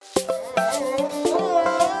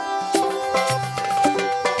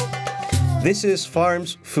This is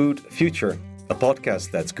Farms Food Future, a podcast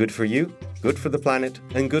that's good for you, good for the planet,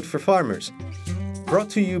 and good for farmers. Brought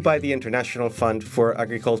to you by the International Fund for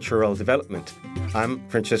Agricultural Development. I'm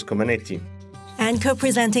Francesco Manetti. And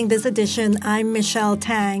co-presenting this edition, I'm Michelle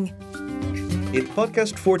Tang. In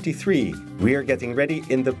podcast 43, we are getting ready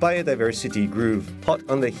in the biodiversity groove, hot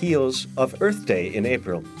on the heels of Earth Day in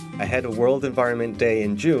April, ahead of World Environment Day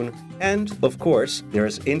in June, and, of course,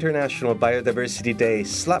 there's International Biodiversity Day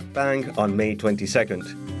slap bang on May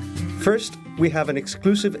 22nd. First, we have an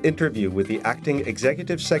exclusive interview with the Acting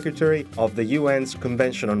Executive Secretary of the UN's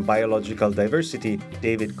Convention on Biological Diversity,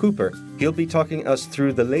 David Cooper. He'll be talking us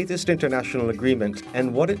through the latest international agreement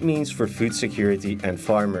and what it means for food security and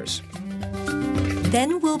farmers.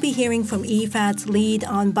 Then we'll be hearing from IFAD's lead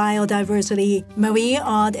on biodiversity, Marie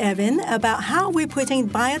Odd-Evan, about how we're putting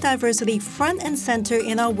biodiversity front and center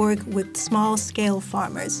in our work with small-scale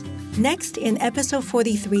farmers. Next, in episode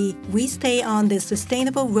 43, we stay on the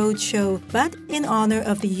Sustainable Roadshow, but in honor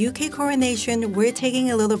of the UK coronation, we're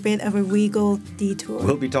taking a little bit of a regal detour.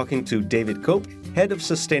 We'll be talking to David Cope, Head of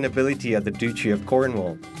Sustainability at the Duchy of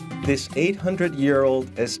Cornwall. This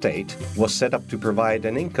 800-year-old estate was set up to provide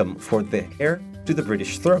an income for the heir to the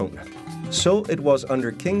British throne. So it was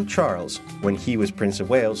under King Charles, when he was Prince of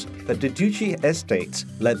Wales, that the Duchy estates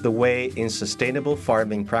led the way in sustainable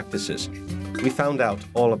farming practices. We found out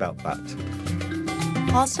all about that.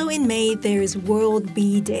 Also in May, there's World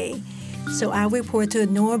Bee Day. So our reporter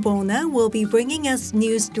Noor Bona will be bringing us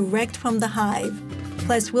news direct from the hive.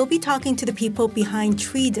 Plus, we'll be talking to the people behind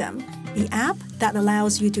Treedom, the app that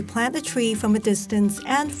allows you to plant a tree from a distance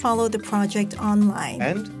and follow the project online.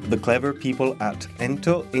 And the clever people at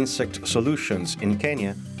Ento Insect Solutions in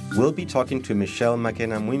Kenya will be talking to Michelle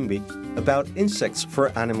Makena-Mwimbi about insects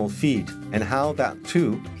for animal feed and how that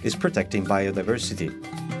too is protecting biodiversity.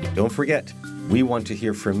 Don't forget, we want to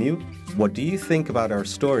hear from you. What do you think about our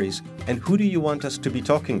stories and who do you want us to be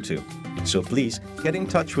talking to? So please get in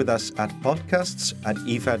touch with us at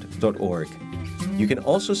podcasts@ifad.org. You can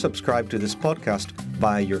also subscribe to this podcast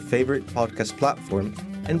via your favorite podcast platform,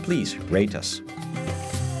 and please rate us.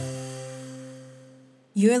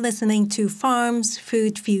 You're listening to Farms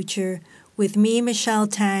Food Future with me, Michelle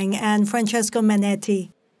Tang, and Francesco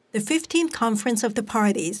Manetti. The 15th Conference of the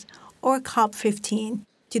Parties, or COP15,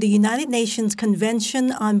 to the United Nations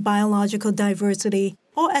Convention on Biological Diversity,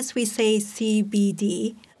 or as we say,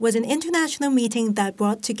 CBD, was an international meeting that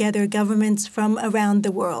brought together governments from around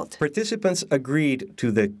the world. Participants agreed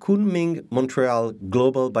to the Kunming-Montreal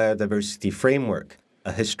Global Biodiversity Framework,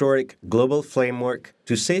 a historic global framework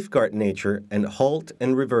to safeguard nature and halt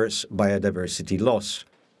and reverse biodiversity loss,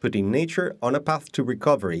 putting nature on a path to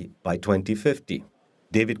recovery by 2050.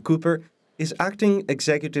 David Cooper is Acting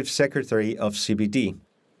Executive Secretary of CBD,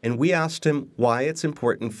 and we asked him why it's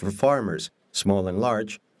important for farmers, small and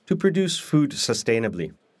large, to produce food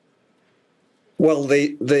sustainably. Well,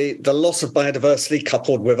 the loss of biodiversity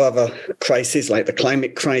coupled with other crises like the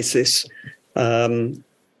climate crisis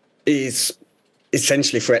is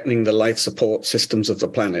essentially threatening the life support systems of the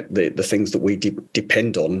planet, the things that we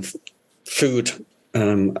depend on, food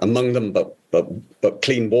among them, but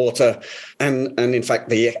clean water, and in fact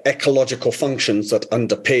the ecological functions that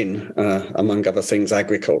underpin, among other things,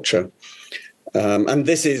 agriculture. And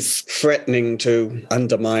this is threatening to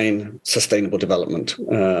undermine sustainable development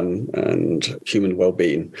and human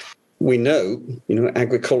well-being. We know,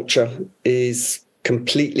 agriculture is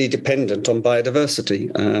completely dependent on biodiversity.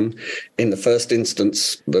 In the first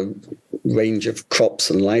instance, the range of crops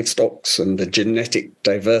and livestock and the genetic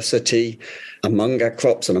diversity among our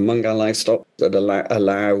crops and among our livestock that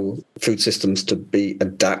allow food systems to be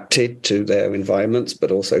adapted to their environments,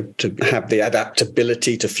 but also to have the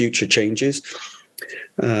adaptability to future changes.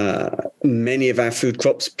 Many of our food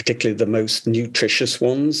crops, particularly the most nutritious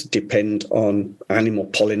ones, depend on animal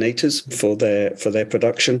pollinators for their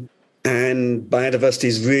production. And biodiversity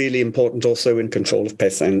is really important also in control of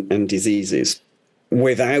pests and diseases.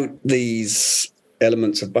 Without these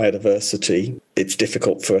elements of biodiversity, it's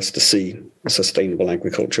difficult for us to see sustainable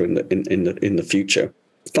agriculture in the future.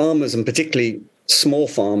 Farmers, and particularly small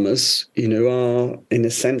farmers, are in a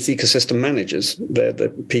sense ecosystem managers. They're the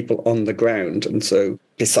people on the ground, and so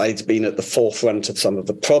besides being at the forefront of some of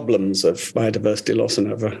the problems of biodiversity loss and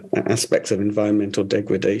other aspects of environmental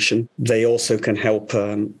degradation, they also can help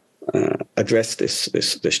address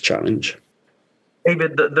this challenge.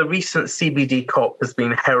 David, the recent CBD COP has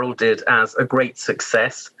been heralded as a great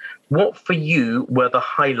success. What for you were the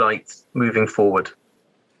highlights moving forward?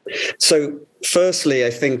 So firstly,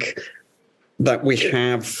 I think that we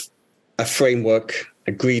have a framework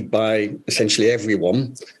agreed by essentially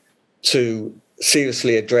everyone to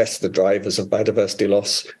seriously address the drivers of biodiversity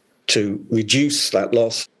loss, to reduce that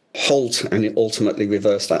loss, halt and ultimately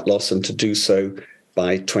reverse that loss, and to do so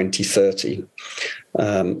by 2030.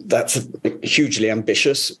 That's hugely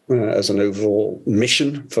ambitious as an overall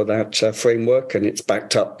mission for that framework, and it's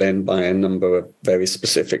backed up then by a number of very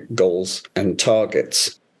specific goals and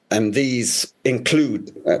targets. And these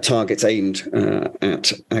include targets aimed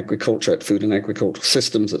at agriculture, at food and agricultural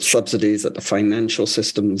systems, at subsidies, at the financial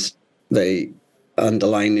systems. They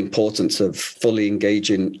underline the importance of fully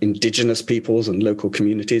engaging indigenous peoples and local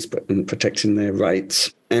communities and protecting their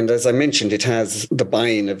rights. And as I mentioned, it has the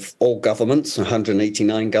buy-in of all governments.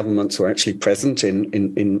 189 governments were actually present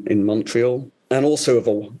in Montreal, and also of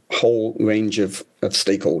a whole range of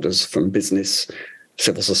stakeholders, from business,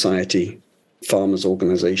 civil society, farmers'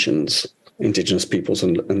 organizations, indigenous peoples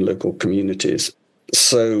and local communities.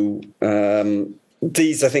 So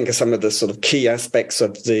these, I think, are some of the sort of key aspects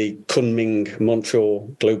of the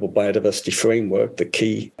Kunming-Montreal Global Biodiversity Framework, the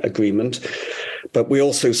key agreement. But we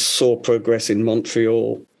also saw progress in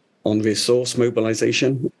Montreal on resource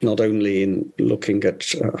mobilization, not only in looking at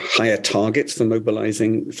higher targets for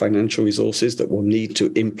mobilizing financial resources that will need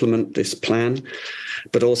to implement this plan,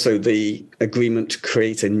 but also the agreement to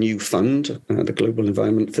create a new fund, the Global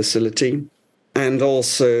Environment Facility, and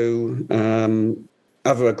also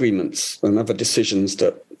other agreements and other decisions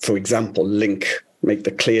that, for example, make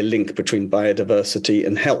the clear link between biodiversity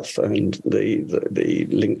and health, and the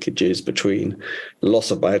linkages between loss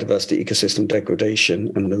of biodiversity, ecosystem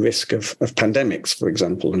degradation, and the risk of pandemics, for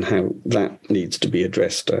example, and how that needs to be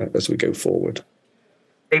addressed as we go forward.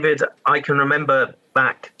 David, I can remember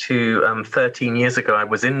back to 13 years ago, I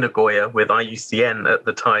was in Nagoya with IUCN at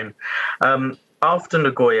the time. After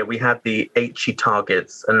Nagoya, we had the Aichi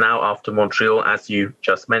targets, and now after Montreal, as you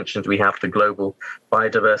just mentioned, we have the Global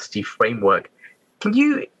Biodiversity Framework. Can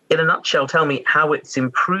you, in a nutshell, tell me how it's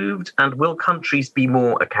improved, and will countries be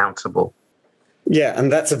more accountable? Yeah,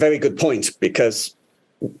 and that's a very good point, because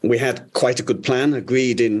we had quite a good plan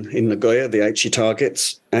agreed in Nagoya, the Aichi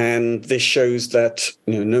targets, and this shows that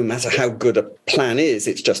no matter how good a plan is,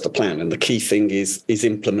 it's just a plan, and the key thing is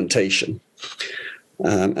implementation.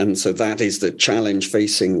 And so that is the challenge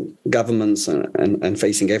facing governments and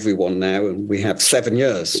facing everyone now. And we have 7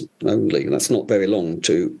 years only. That's not very long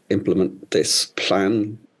to implement this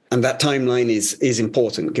plan. And that timeline is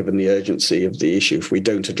important given the urgency of the issue. If we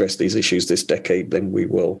don't address these issues this decade, then we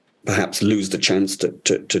will perhaps lose the chance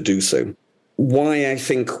to do so. Why I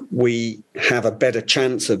think we have a better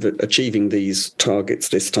chance of achieving these targets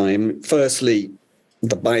this time. Firstly,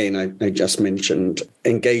 the buy-in I just mentioned,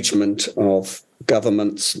 engagement of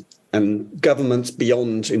governments and governments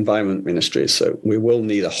beyond environment ministries. So we will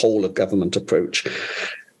need a whole of government approach,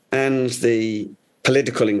 and the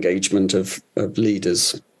political engagement of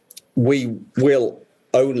leaders. We will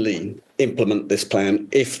only implement this plan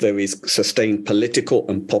if there is sustained political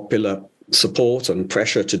and popular support and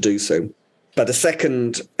pressure to do so. But a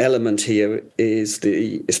second element here is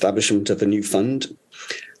the establishment of a new fund,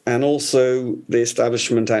 and also the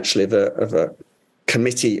establishment actually of a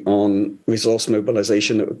committee on resource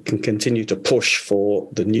mobilization that can continue to push for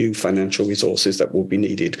the new financial resources that will be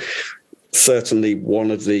needed. Certainly one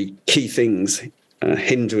of the key things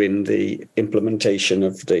hindering the implementation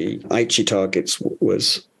of the Aichi targets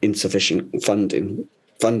was insufficient funding.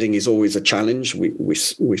 Funding is always a challenge. We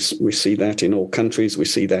see that in all countries. We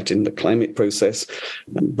see that in the climate process.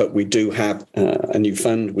 But we do have a new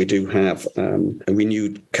fund. We do have a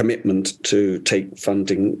renewed commitment to take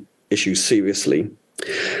funding issues seriously.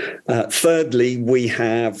 Thirdly, we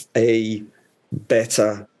have a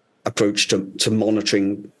better approach to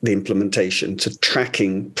monitoring the implementation, to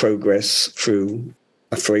tracking progress through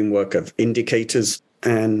a framework of indicators,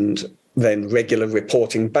 and then regular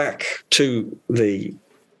reporting back to the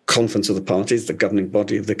Conference of the Parties, the governing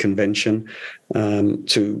body of the convention,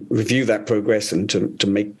 to review that progress and to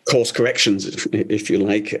make course corrections, if you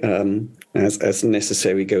like, as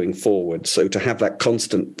necessary going forward. So to have that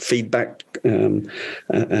constant feedback and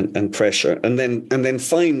pressure, and then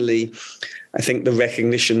finally, I think the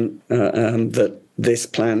recognition that this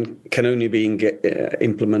plan can only be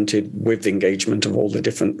implemented with the engagement of all the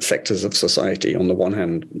different sectors of society. On the one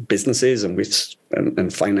hand, businesses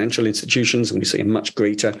and financial institutions, and we see a much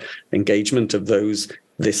greater engagement of those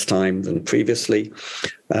this time than previously,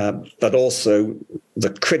 but also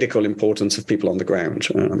the critical importance of people on the ground,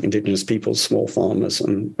 indigenous peoples, small farmers,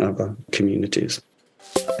 and other communities.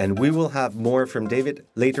 And we will have more from David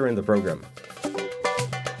later in the program.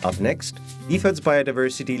 Up next, IFAD's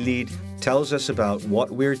biodiversity lead tells us about what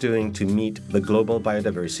we're doing to meet the Global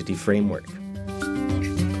Biodiversity Framework.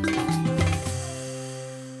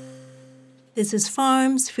 This is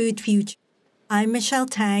Farms Food Future. I'm Michelle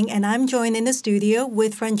Tang, and I'm joined in the studio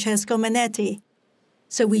with Francesco Manetti.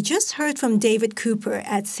 So we just heard from David Cooper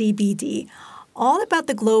at CBD, all about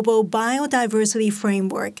the global biodiversity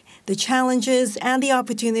framework, the challenges and the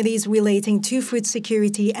opportunities relating to food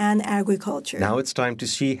security and agriculture. Now it's time to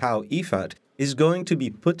see how IFAD is going to be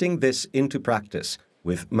putting this into practice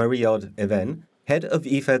with Marie-Aude Even, head of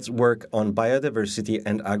IFAD's work on biodiversity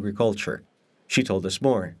and agriculture. She told us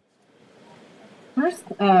more. First,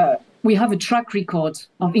 we have a track record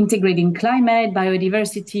of integrating climate,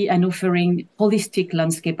 biodiversity, and offering holistic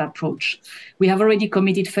landscape approach. We have already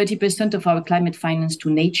committed 30% of our climate finance to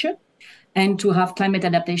nature and to have climate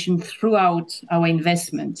adaptation throughout our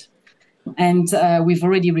investment. And we've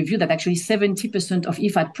already reviewed that actually 70% of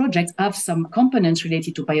IFAD projects have some components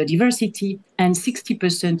related to biodiversity, and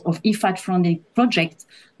 60% of IFAD-funded projects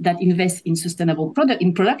that invest in sustainable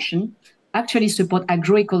production actually support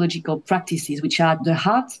agroecological practices, which are at the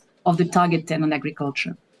heart of the Target 10 on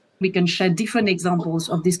agriculture. We can share different examples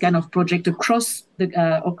of this kind of project across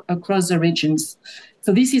the regions.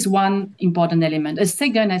 So this is one important element. A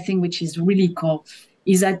second, I think, which is really core,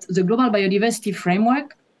 is that the Global Biodiversity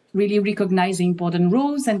Framework really recognizes the important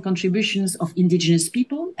roles and contributions of indigenous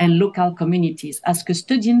people and local communities as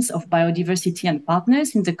custodians of biodiversity and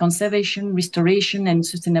partners in the conservation, restoration, and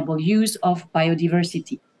sustainable use of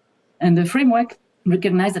biodiversity. And the framework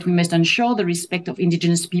recognizes that we must ensure the respect of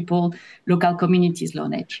indigenous people, local communities'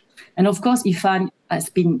 knowledge. And of course, IFAD has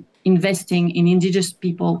been investing in indigenous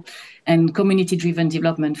people and community-driven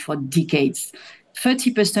development for decades.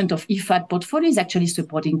 30% of IFAD portfolio is actually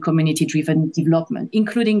supporting community-driven development,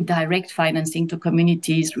 including direct financing to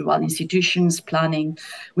communities, rural institutions, planning.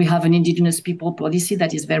 We have an indigenous people policy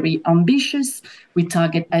that is very ambitious. We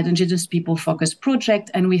target indigenous people-focused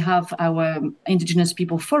project, and we have our Indigenous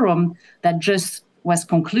People Forum that just was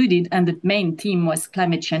concluded, and the main theme was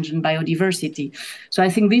climate change and biodiversity. So I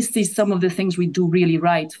think this is some of the things we do really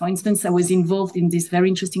right. For instance, I was involved in this very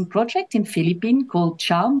interesting project in Philippines called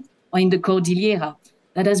CHARM, or in the Cordillera,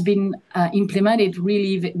 that has been implemented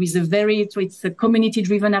really with it's a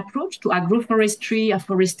community-driven approach to agroforestry,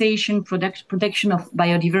 afforestation, protection of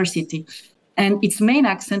biodiversity. And its main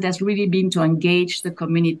accent has really been to engage the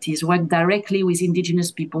communities, work directly with Indigenous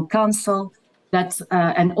People Council,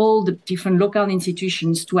 and all the different local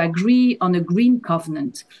institutions to agree on a green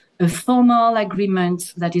covenant, a formal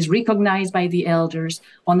agreement that is recognized by the elders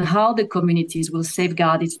on how the communities will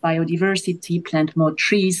safeguard its biodiversity, plant more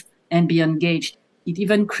trees, and be engaged. It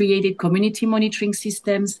even created community monitoring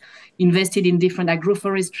systems, invested in different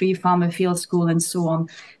agroforestry, farmer field school, and so on.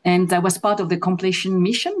 And I was part of the completion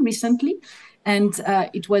mission recently. And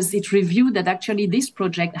it reviewed that actually this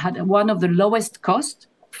project had one of the lowest costs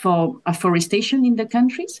for afforestation in the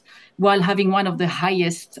countries, while having one of the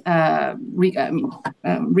highest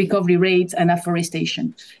recovery rates and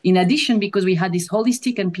afforestation. In addition, because we had this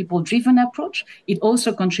holistic and people-driven approach, it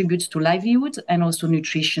also contributes to livelihood and also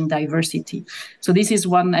nutrition diversity. So this is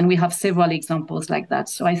one, and we have several examples like that.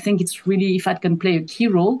 So I think it's really, IFAD can play a key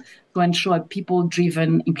role to ensure a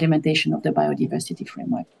people-driven implementation of the biodiversity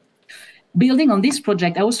framework. Building on this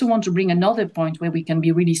project, I also want to bring another point where we can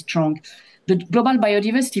be really strong. The Global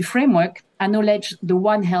Biodiversity Framework acknowledges the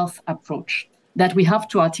One Health approach, that we have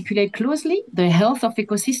to articulate closely the health of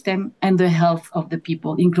ecosystem and the health of the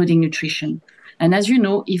people, including nutrition. And as you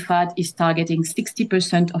know, IFAD is targeting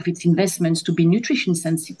 60% of its investments to be nutrition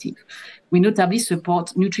sensitive. We notably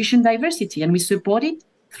support nutrition diversity, and we support it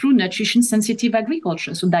through nutrition sensitive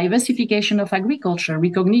agriculture. So diversification of agriculture,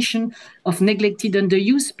 recognition of neglected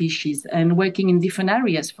underused species, and working in different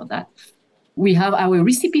areas for that. We have our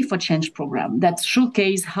Recipe for Change program that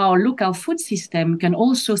showcases how local food system can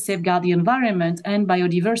also safeguard the environment and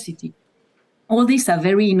biodiversity. All these are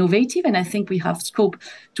very innovative, and I think we have scope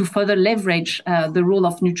to further leverage the role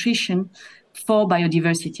of nutrition for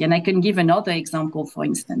biodiversity. And I can give another example, for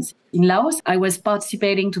instance. In Laos, I was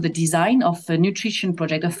participating to the design of a nutrition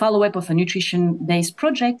project, a follow-up of a nutrition-based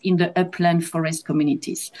project in the upland forest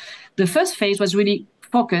communities. The first phase was really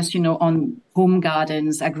focused, on home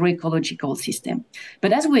gardens, agroecological system.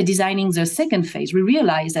 But as we're designing the second phase, we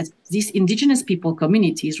realized that these indigenous people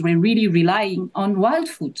communities were really relying on wild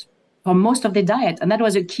food for most of their diet. And that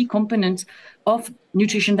was a key component of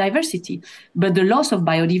nutrition diversity. But the loss of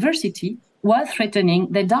biodiversity was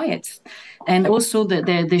threatening their diets. And also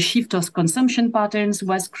the shift of consumption patterns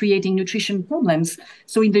was creating nutrition problems.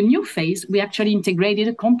 So in the new phase, we actually integrated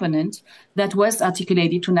a component that was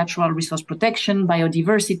articulated to natural resource protection,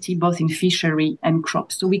 biodiversity, both in fishery and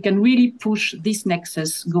crops. So we can really push this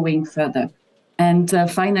nexus going further. And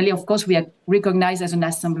finally, of course, we are recognized as an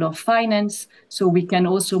assembler of finance, so we can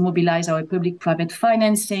also mobilize our public-private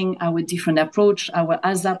financing, our different approach, our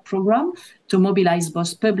ASAP program, to mobilize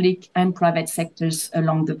both public and private sectors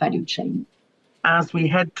along the value chain. As we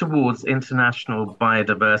head towards International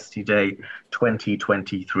Biodiversity Day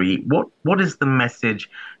 2023, what is the message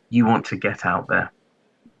you want to get out there?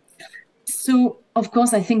 So, of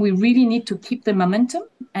course, I think we really need to keep the momentum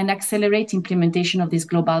and accelerate implementation of this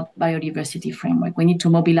global biodiversity framework. We need to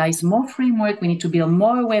mobilize more framework. We need to build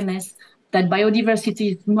more awareness that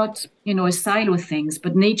biodiversity is not, a silo of things,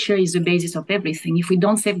 but nature is the basis of everything. If we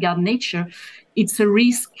don't safeguard nature, it's a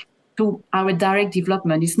risk to our direct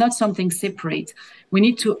development. It's not something separate. We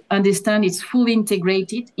need to understand it's fully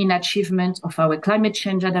integrated in achievement of our climate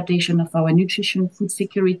change adaptation, of our nutrition, food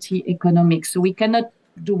security, economics. So we cannot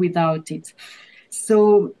do without it.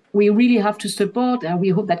 So we really have to support, and we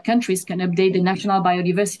hope that countries can update the national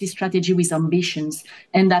biodiversity strategy with ambitions,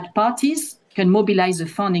 and that parties can mobilize the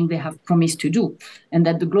funding they have promised to do, and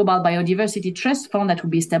that the Global Biodiversity Trust Fund that will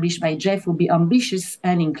be established by Jeff will be ambitious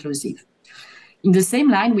and inclusive. In the same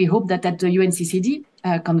line, we hope that at the UNCCD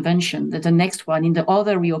convention, that the next one, in the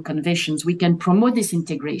other Rio conventions, we can promote this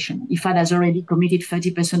integration. IFAD has already committed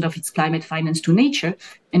 30% of its climate finance to nature,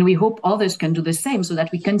 and we hope others can do the same so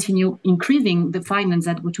that we continue increasing the finance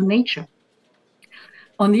that go to nature.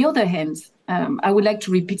 On the other hand, I would like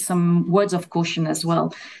to repeat some words of caution as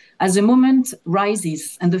well. As the moment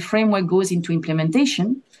rises and the framework goes into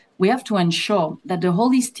implementation, we have to ensure that the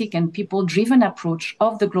holistic and people-driven approach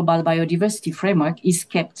of the global biodiversity framework is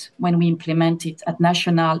kept when we implement it at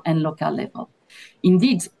national and local level.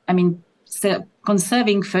 Indeed,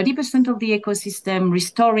 conserving 30% of the ecosystem,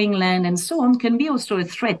 restoring land, and so on can be also a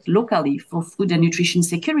threat locally for food and nutrition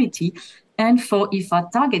security and for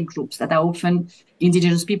IFAD target groups that are often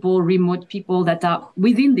indigenous people, remote people that are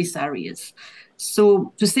within these areas.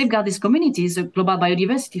 So to safeguard these communities, the Global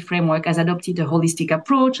Biodiversity Framework has adopted a holistic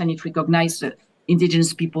approach, and it recognizes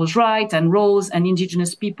indigenous people's rights and roles, and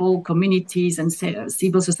indigenous people, communities, and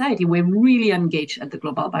civil society were really engaged at the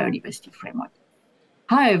Global Biodiversity Framework.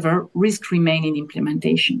 However, risks remain in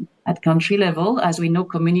implementation. At country level, as we know,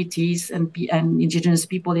 communities and indigenous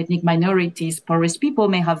people, ethnic minorities, poorest people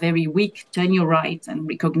may have very weak tenure rights and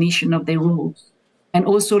recognition of their roles, and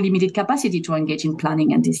also limited capacity to engage in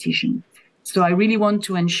planning and decision. So I really want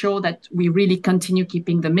to ensure that we really continue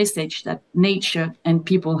keeping the message that nature and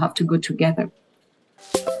people have to go together.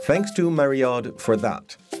 Thanks to Mariaude for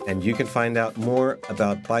that. And you can find out more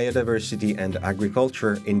about biodiversity and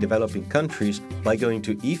agriculture in developing countries by going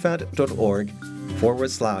to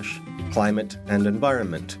ifad.org/climate and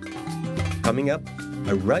environment. Coming up,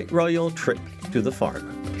 a right royal trip to the farm.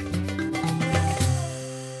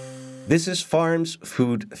 This is Farm's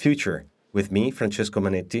Food Future, with me, Francesco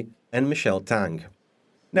Manetti, and Michelle Tang.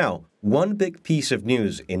 Now, one big piece of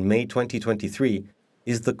news in May 2023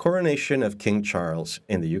 is the coronation of King Charles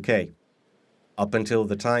in the UK. Up until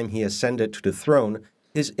the time he ascended to the throne,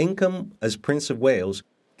 his income as Prince of Wales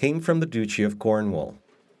came from the Duchy of Cornwall.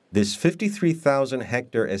 This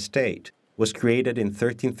 53,000-hectare estate was created in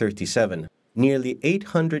 1337, nearly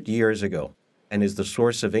 800 years ago, and is the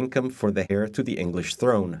source of income for the heir to the English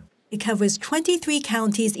throne. It covers 23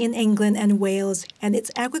 counties in England and Wales, and its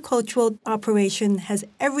agricultural operation has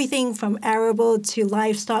everything from arable to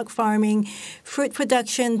livestock farming, fruit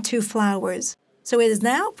production to flowers. So it is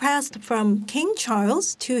now passed from King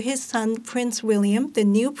Charles to his son Prince William, the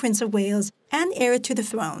new Prince of Wales, and heir to the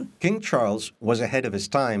throne. King Charles was ahead of his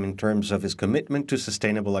time in terms of his commitment to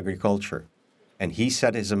sustainable agriculture, and he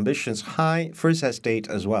set his ambitions high for his estate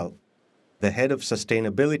as well. The head of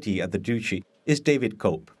sustainability at the Duchy is David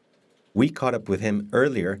Cope. We caught up with him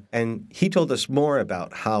earlier, and he told us more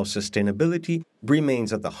about how sustainability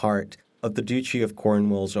remains at the heart of the Duchy of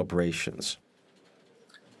Cornwall's operations.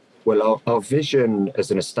 Well, our vision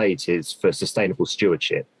as an estate is for sustainable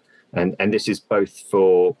stewardship. And this is both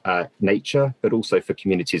for nature, but also for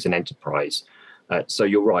communities and enterprise. So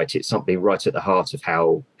you're right, it's something right at the heart of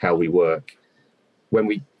how we work. When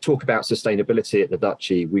we talk about sustainability at the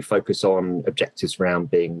Duchy, we focus on objectives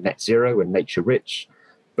around being net zero and nature rich,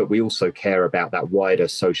 but we also care about that wider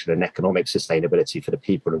social and economic sustainability for the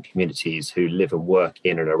people and communities who live and work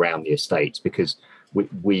in and around the estates, because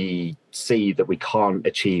we see that we can't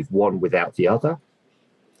achieve one without the other.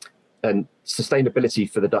 And sustainability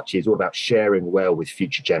for the Duchy is all about sharing well with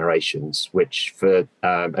future generations, which for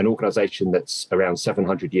an organisation that's around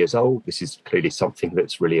 700 years old, this is clearly something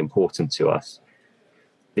that's really important to us.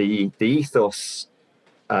 The ethos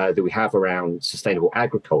that we have around sustainable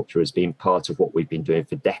agriculture has been part of what we've been doing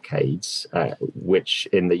for decades, which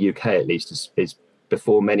in the UK at least is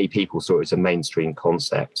before many people saw it as a mainstream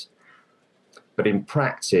concept. But in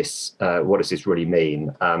practice, what does this really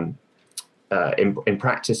mean? In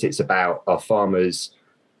practice, it's about our farmers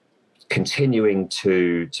continuing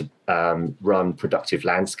to run productive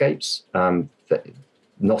landscapes that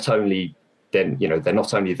not only then, they're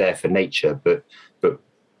not only there for nature, but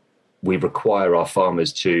we require our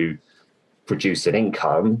farmers to produce an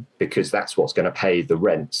income, because that's what's going to pay the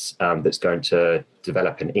rents, that's going to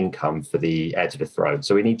develop an income for the heir to the throne.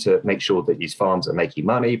 So we need to make sure that these farms are making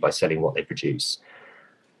money by selling what they produce.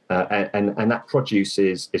 And that produce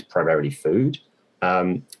is primarily food.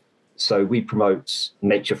 So we promote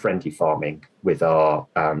nature-friendly farming with our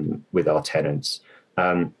tenants.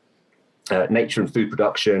 Nature and food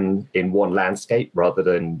production in one landscape rather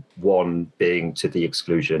than one being to the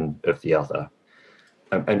exclusion of the other.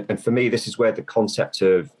 And for me, this is where the concept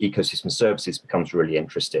of ecosystem services becomes really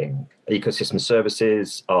interesting. Ecosystem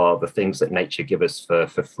services are the things that nature gives us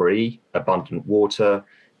for free: abundant water,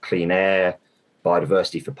 clean air,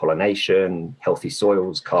 biodiversity for pollination, healthy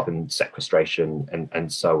soils, carbon sequestration,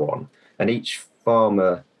 and so on. And each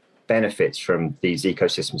farmer benefits from these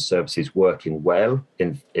ecosystem services working well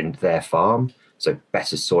in their farm. So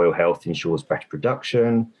better soil health ensures better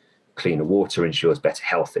production, cleaner water ensures better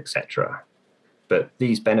health, etc. But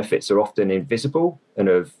these benefits are often invisible and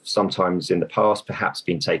have sometimes in the past perhaps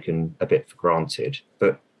been taken a bit for granted.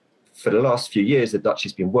 But for the last few years, the Dutch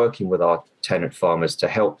has been working with our tenant farmers to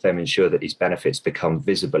help them ensure that these benefits become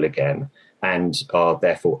visible again and are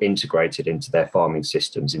therefore integrated into their farming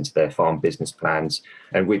systems, into their farm business plans.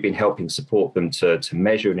 And we've been helping support them to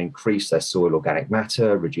measure and increase their soil organic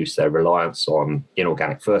matter, reduce their reliance on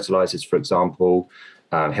inorganic fertilizers, for example,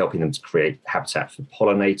 helping them to create habitat for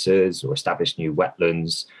pollinators or establish new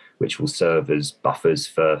wetlands, which will serve as buffers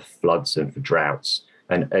for floods and for droughts.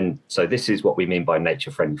 And so this is what we mean by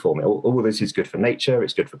nature-friendly farming. All of this is good for nature,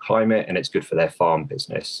 it's good for climate, and it's good for their farm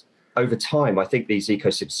business. Over time, I think these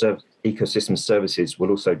ecosystem services will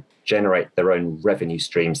also generate their own revenue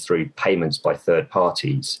streams through payments by third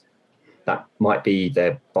parties. That might be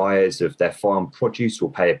their buyers of their farm produce will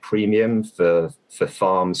pay a premium for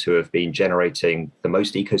farms who have been generating the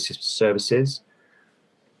most ecosystem services,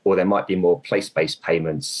 or there might be more place-based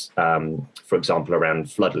payments, for example,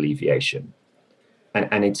 around flood alleviation.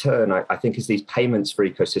 And in turn, I think as these payments for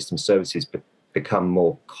ecosystem services become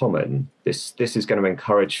more common, this is going to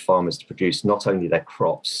encourage farmers to produce not only their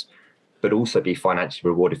crops, but also be financially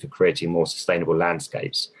rewarded for creating more sustainable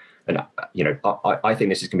landscapes. And I think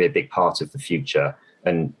this is going to be a big part of the future.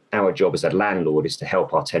 And our job as a landlord is to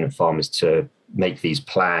help our tenant farmers to make these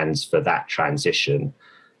plans for that transition.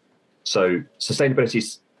 So sustainability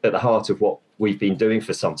is at the heart of what we've been doing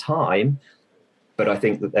for some time. But I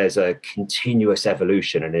think that there's a continuous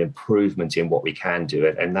evolution and improvement in what we can do,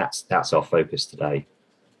 and that's our focus today.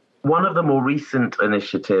 One of the more recent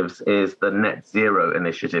initiatives is the Net Zero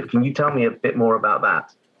initiative. Can you tell me a bit more about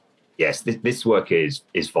that? Yes, this work is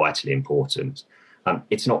vitally important.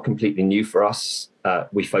 It's not completely new for us.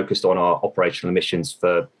 We focused on our operational emissions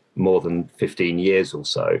for more than 15 years or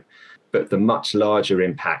so, but the much larger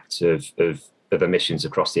impact of emissions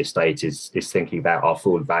across the estate is thinking about our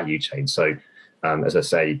full value chain. So as I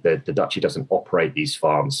say, the Duchy doesn't operate these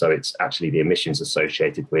farms, so it's actually the emissions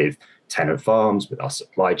associated with tenant farms, with our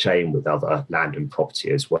supply chain, with other land and property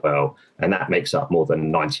as well, and that makes up more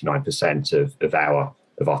than 99% of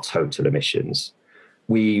our total emissions.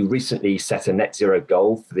 We recently set a net zero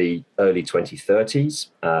goal for the early 2030s,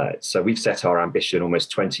 so we've set our ambition almost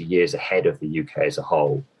 20 years ahead of the UK as a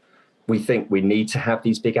whole. We think we need to have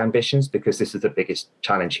these big ambitions because this is the biggest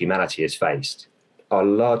challenge humanity has faced. Our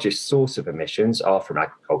largest source of emissions are from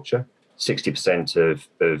agriculture. 60% of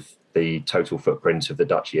the total footprint of the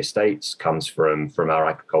Duchy estates comes from our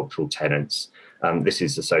agricultural tenants. This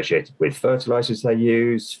is associated with fertilizers they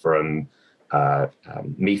use, from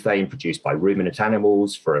methane produced by ruminant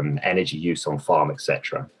animals, from energy use on farm,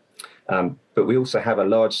 etc. But we also have a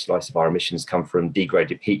large slice of our emissions come from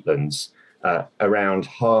degraded peatlands. Around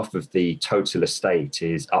half of the total estate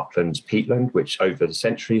is upland peatland, which over the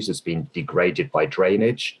centuries has been degraded by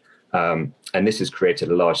drainage. And this has created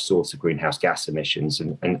a large source of greenhouse gas emissions.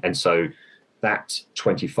 And so that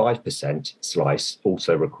 25% slice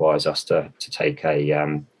also requires us to take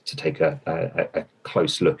a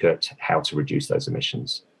close look at how to reduce those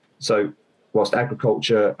emissions. So whilst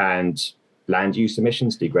agriculture and land use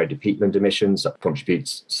emissions, degraded peatland emissions,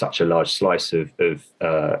 contributes such a large slice of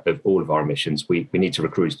all of our emissions, we need to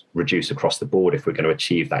reduce across the board if we're going to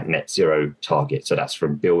achieve that net zero target. So that's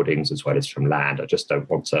from buildings as well as from land. I just don't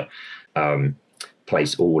want to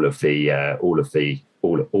place all of the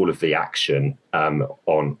action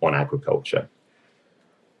on agriculture.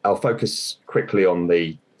 I'll focus quickly on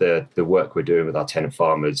the work we're doing with our tenant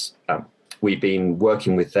farmers. We've been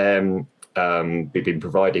working with them. We've been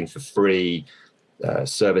providing for free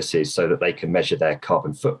services so that they can measure their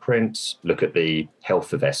carbon footprint, look at the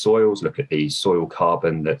health of their soils, look at the soil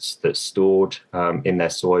carbon that's stored in their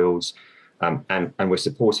soils, and we're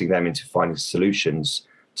supporting them into finding solutions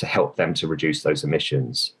to help them to reduce those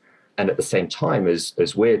emissions. And at the same time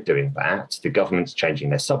as we're doing that, the government's changing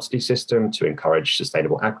their subsidy system to encourage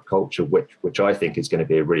sustainable agriculture, which I think is going to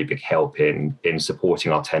be a really big help in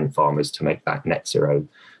supporting our tenant farmers to make that net zero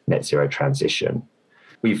transition.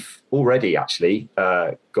 We've already actually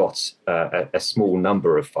got a small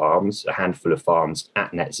number of farms, a handful of farms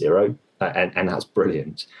at net zero, and that's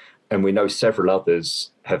brilliant. And we know several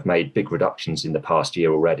others have made big reductions in the past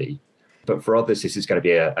year already. But for others, this is going to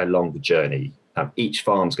be a longer journey. Each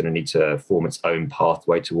farm's going to need to form its own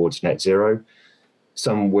pathway towards net zero.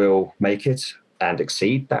 Some will make it and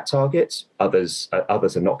exceed that target. Others are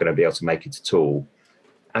not going to be able to make it at all.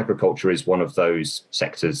 Agriculture is one of those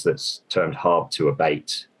sectors that's termed hard to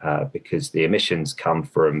abate because the emissions come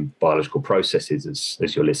from biological processes,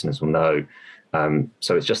 as your listeners will know.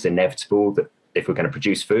 So it's just inevitable that if we're going to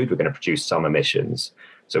produce food, we're going to produce some emissions.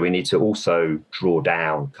 So we need to also draw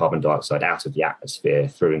down carbon dioxide out of the atmosphere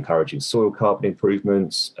through encouraging soil carbon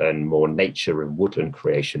improvements and more nature and woodland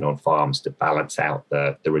creation on farms to balance out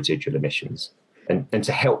the residual emissions. And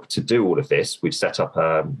to help to do all of this, we've set up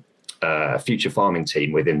a future farming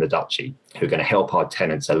team within the Duchy who are going to help our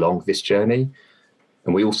tenants along this journey.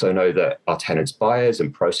 And we also know that our tenants' buyers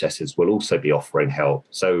and processors will also be offering help.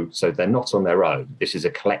 So they're not on their own. This is a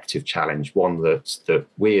collective challenge, one that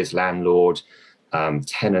we as landlord,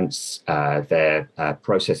 tenants, their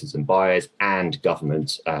processors and buyers, and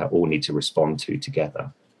government all need to respond to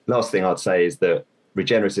together. Last thing I'd say is that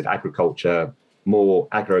regenerative agriculture, more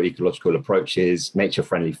agroecological approaches,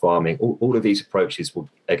 nature-friendly farming, all of these approaches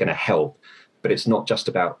are going to help. But it's not just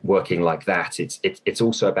about working like that. It's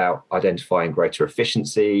also about identifying greater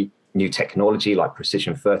efficiency, new technology like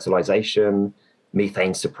precision fertilization,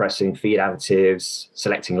 methane suppressing feed additives,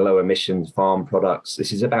 selecting low emissions farm products.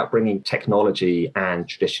 This is about bringing technology and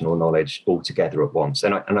traditional knowledge all together at once.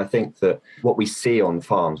 And I think that what we see on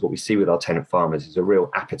farms, what we see with our tenant farmers is a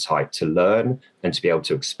real appetite to learn and to be able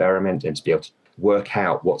to experiment and to be able to work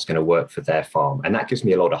out what's going to work for their farm. And that gives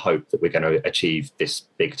me a lot of hope that we're going to achieve this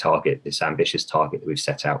big target, this ambitious target that we've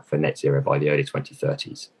set out for net zero by the early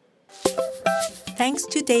 2030s. Thanks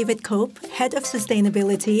to David Cope, Head of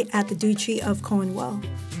Sustainability at the Duchy of Cornwall.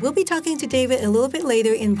 We'll be talking to David a little bit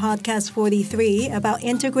later in podcast 43 about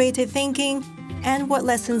integrated thinking and what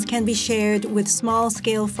lessons can be shared with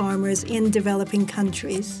small-scale farmers in developing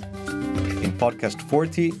countries. In podcast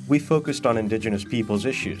 40, we focused on Indigenous peoples'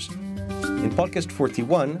 issues. In podcast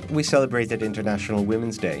 41, we celebrated International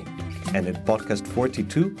Women's Day. And in podcast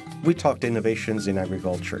 42, we talked innovations in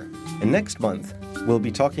agriculture. And next month, we'll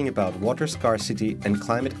be talking about water scarcity and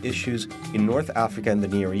climate issues in North Africa and the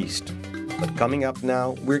Near East. But coming up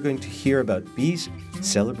now, we're going to hear about bees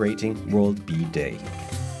celebrating World Bee Day.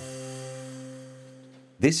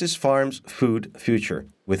 This is Farm's Food Future,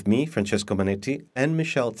 with me, Francesco Manetti, and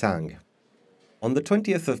Michelle Tang. On the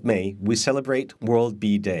 20th of May, we celebrate World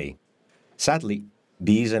Bee Day. Sadly,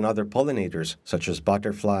 bees and other pollinators, such as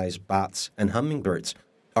butterflies, bats, and hummingbirds,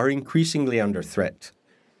 are increasingly under threat.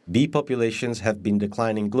 Bee populations have been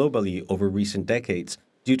declining globally over recent decades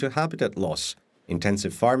due to habitat loss,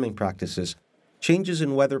 intensive farming practices, changes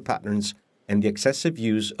in weather patterns, and the excessive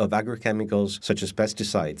use of agrochemicals such as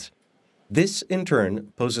pesticides. This, in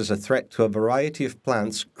turn, poses a threat to a variety of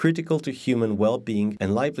plants critical to human well-being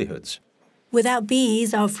and livelihoods. Without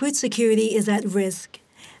bees, our food security is at risk.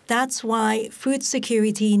 That's why food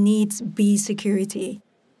security needs bee security.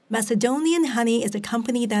 Macedonian Honey is a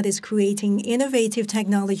company that is creating innovative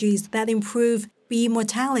technologies that improve bee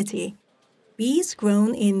mortality. Bees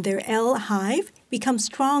grown in their L hive become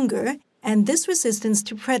stronger, and this resistance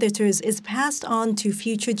to predators is passed on to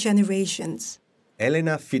future generations.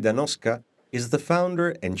 Elena Fidanowska is the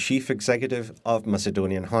founder and chief executive of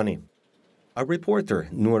Macedonian Honey. A reporter,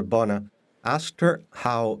 Nur Bona, asked her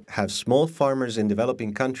how have small farmers in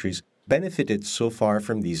developing countries benefited so far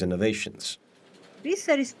from these innovations. Bees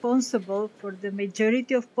are responsible for the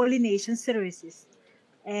majority of pollination services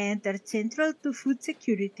and are central to food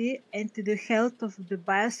security and to the health of the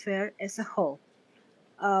biosphere as a whole.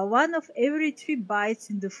 1 of every 3 bites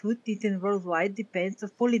in the food eaten worldwide depends on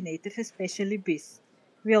pollinators, especially bees.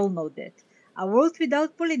 We all know that. A world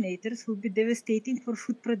without pollinators would be devastating for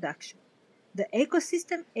food production. The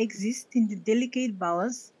ecosystem exists in the delicate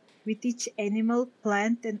balance, with each animal,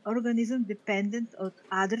 plant, and organism dependent on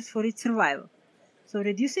others for its survival. So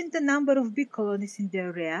reducing the number of bee colonies in the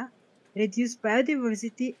area reduces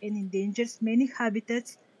biodiversity and endangers many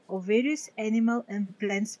habitats of various animal and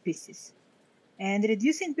plant species. And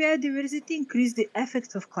reducing biodiversity increases the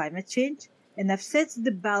effects of climate change and upsets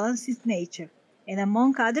the balance in nature. And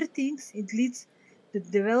among other things, it leads to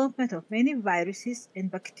the development of many viruses and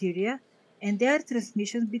bacteria and their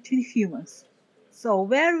transmission between humans. So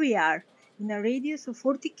where we are, in a radius of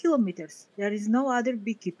 40 kilometers, there is no other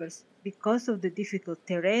beekeepers because of the difficult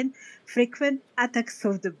terrain, frequent attacks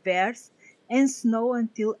of the bears, and snow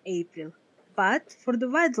until April. But for the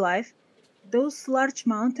wildlife, those large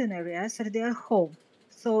mountain areas are their home.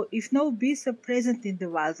 So if no bees are present in the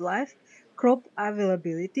wildlife, crop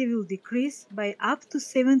availability will decrease by up to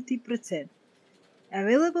 70%.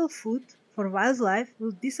 Available food for wildlife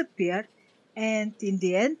will disappear, and in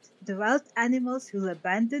the end, the wild animals will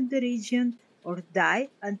abandon the region or die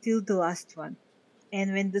until the last one.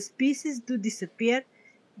 And when the species do disappear,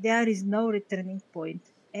 there is no returning point,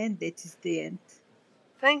 and that is the end.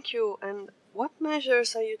 Thank you. And what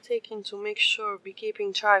measures are you taking to make sure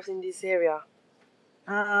beekeeping thrives in this area?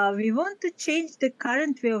 We want to change the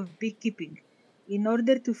current way of beekeeping in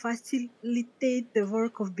order to facilitate the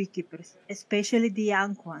work of beekeepers, especially the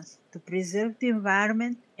young ones, to preserve the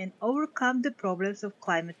environment and overcome the problems of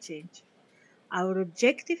climate change. Our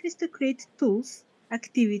objective is to create tools,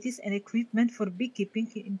 activities, and equipment for beekeeping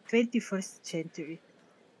in 21st century,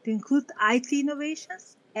 to include IT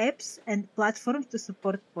innovations, apps, and platforms to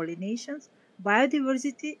support pollinations,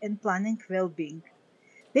 biodiversity, and planning well-being.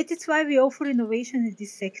 That is why we offer innovation in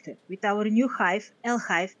this sector. With our new hive, L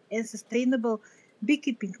Hive, and sustainable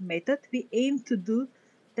beekeeping method, we aim to do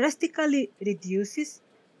drastically reduces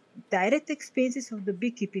direct expenses of the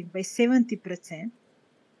beekeeping by 70%,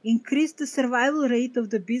 increase the survival rate of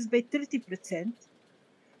the bees by 30%,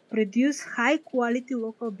 produce high quality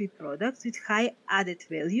local bee products with high added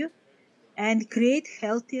value, and create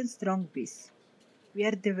healthy and strong bees. We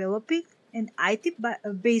are developing an IT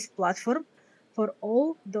based platform for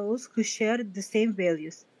all those who share the same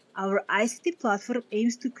values. Our ICT platform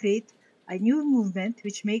aims to create a new movement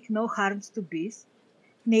which make no harms to bees,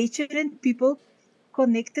 nature and people,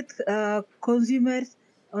 connected consumers,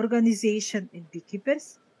 organization and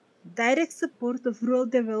beekeepers, direct support of rural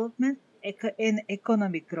development and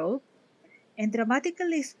economic growth, and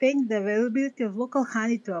dramatically expand the availability of local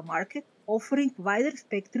honey to a market, offering wider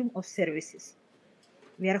spectrum of services.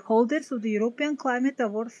 We are holders of the European Climate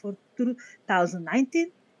Award for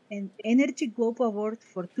 2019 and Energy Globe Award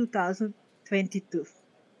for 2022.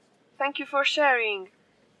 Thank you for sharing.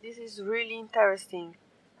 This is really interesting.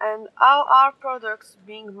 And how are products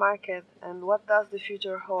being marketed and what does the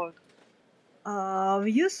future hold?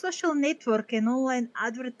 We use social network and online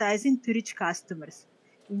advertising to reach customers.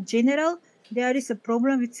 In general, there is a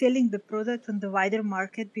problem with selling the product on the wider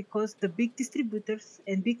market because the big distributors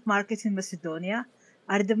and big markets in Macedonia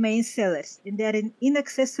are the main sellers and they are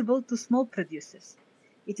inaccessible to small producers.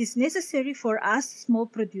 It is necessary for us small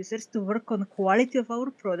producers to work on quality of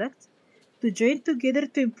our products, to join together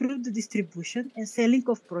to improve the distribution and selling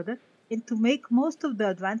of product and to make most of the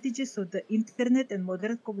advantages of the internet and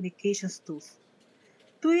modern communications tools.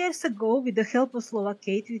 2 years ago, with the help of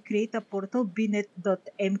Slovakate, we created a portal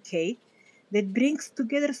bnet.mk that brings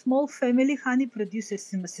together small family honey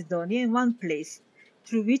producers in Macedonia in one place,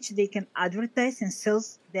 through which they can advertise and sell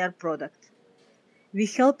their product. We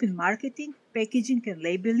help in marketing, packaging, and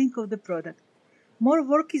labeling of the product. More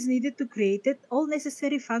work is needed to create all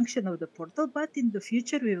necessary function of the portal, but in the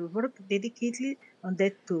future we will work dedicatedly on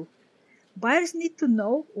that too. Buyers need to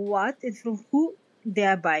know what and from who they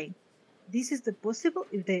are buying. This is the possible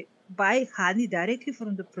if they buy honey directly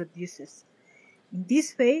from the producers. In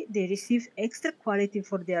this way, they receive extra quality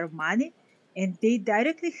for their money and they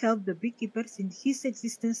directly help the beekeepers in his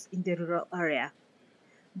existence in the rural area.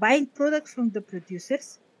 Buying products from the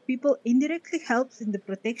producers, people indirectly helps in the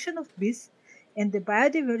protection of bees and the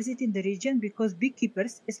biodiversity in the region because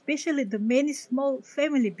beekeepers, especially the many small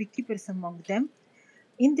family beekeepers among them,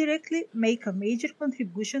 indirectly make a major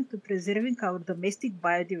contribution to preserving our domestic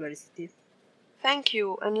biodiversity. Thank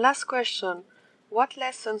you. And last question. What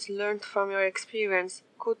lessons learned from your experience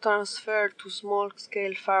could transfer to small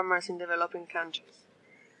scale farmers in developing countries?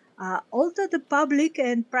 Although the public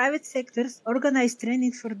and private sectors organize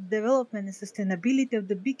training for the development and sustainability of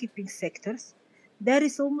the beekeeping sectors, there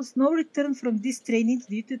is almost no return from these trainings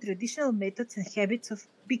due to traditional methods and habits of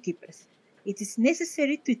beekeepers. It is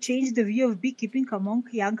necessary to change the view of beekeeping among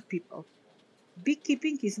young people.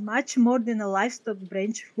 Beekeeping is much more than a livestock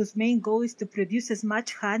branch whose main goal is to produce as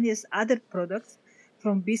much honey as other products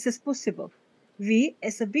from bees as possible. We,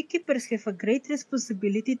 as a beekeepers, have a great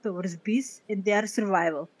responsibility towards bees and their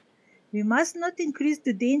survival. We must not increase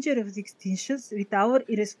the danger of the extinctions with our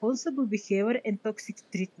irresponsible behavior and toxic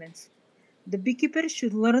treatments. The beekeeper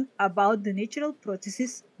should learn about the natural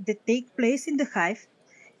processes that take place in the hive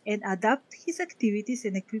and adapt his activities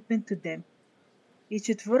and equipment to them. He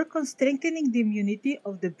should work on strengthening the immunity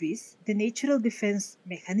of the bees, the natural defense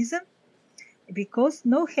mechanism, because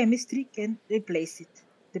no chemistry can replace it.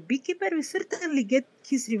 The beekeeper will certainly get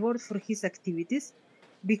his reward for his activities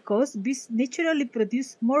because bees naturally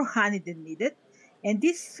produce more honey than needed, and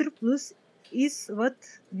this surplus is what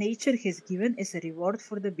nature has given as a reward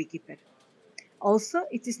for the beekeeper. Also,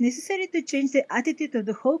 it is necessary to change the attitude of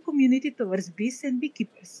the whole community towards bees and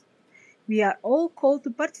beekeepers. We are all called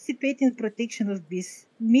to participate in protection of bees.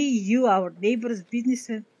 Me, you, our neighbors,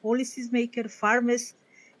 businessmen, policymakers, farmers,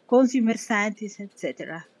 consumer scientists,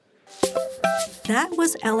 etc. That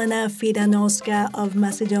was Elena Fidanowska of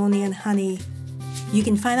Macedonian Honey. You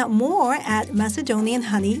can find out more at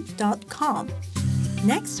macedonianhoney.com.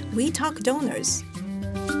 Next, we talk donors.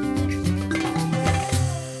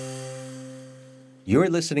 You're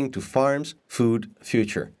listening to Farms, Food,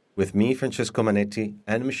 Future with me, Francesco Manetti,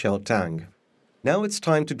 and Michelle Tang. Now it's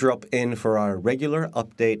time to drop in for our regular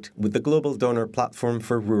update with the Global Donor Platform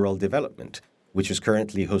for Rural Development, which is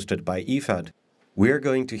currently hosted by IFAD. We're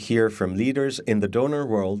going to hear from leaders in the donor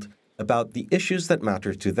world about the issues that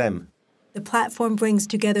matter to them. The platform brings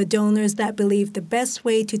together donors that believe the best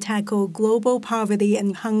way to tackle global poverty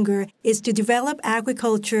and hunger is to develop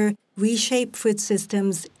agriculture, reshape food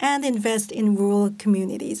systems, and invest in rural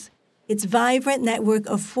communities. Its vibrant network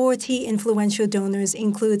of 40 influential donors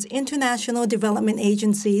includes international development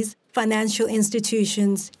agencies, financial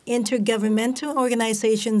institutions, intergovernmental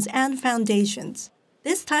organizations, and foundations.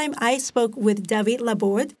 This time, I spoke with David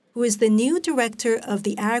Laborde, who is the new director of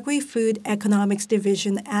the Agri-Food Economics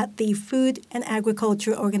Division at the Food and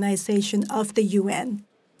Agriculture Organization of the UN.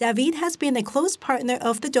 David has been a close partner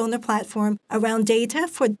of the donor platform around data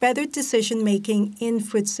for better decision-making in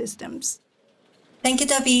food systems. Thank you,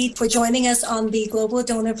 David, for joining us on the Global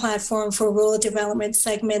Donor Platform for Rural Development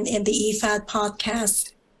segment in the IFAD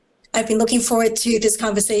podcast. I've been looking forward to this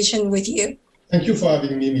conversation with you. Thank you for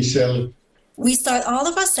having me, Michelle. We start all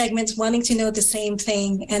of our segments wanting to know the same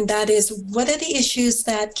thing, and that is, what are the issues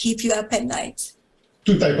that keep you up at night?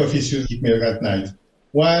 Two types of issues keep me up at night.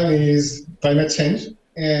 One is climate change,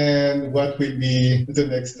 and what will be the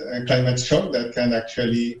next climate shock that can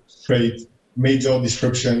actually create major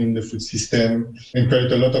disruption in the food system and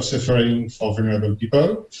create a lot of suffering for vulnerable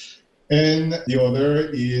people. And the other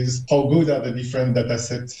is how good are the different data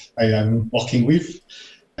sets I am working with.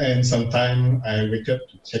 And sometimes I wake up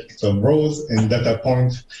to check some rows and data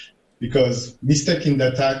points, because mistake in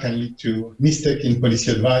data can lead to mistake in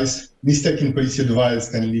policy advice. Mistake in policy advice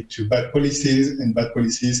can lead to bad policies, and bad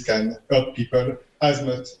policies can hurt people as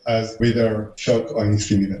much as weather shock or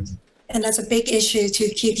extreme events. And that's a big issue to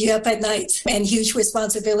keep you up at night, and huge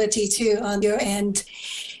responsibility too on your end.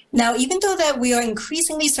 Now, even though that we are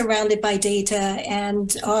increasingly surrounded by data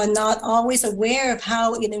and are not always aware of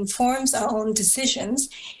how it informs our own decisions,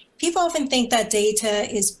 people often think that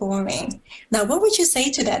data is boring. Now, what would you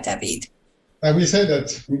say to that, David? I will say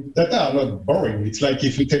that data are not boring. It's like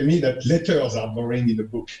if you tell me that letters are boring in a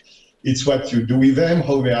book. It's what you do with them,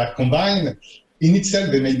 how they are combined. In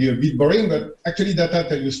itself, they may be a bit boring, but actually data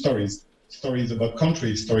tell you stories. Stories about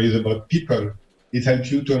countries, stories about people. It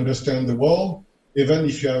helps you to understand the world, even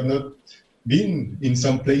if you have not been in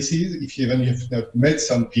some places, even if you have not met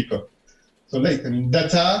some people. So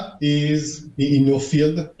data is in your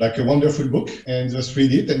field like a wonderful book, and just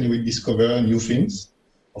read it and you will discover new things.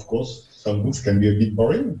 Of course, some books can be a bit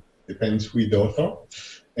boring, depends who is the author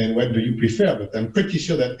and what do you prefer. But I'm pretty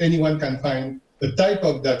sure that anyone can find a type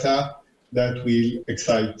of data that will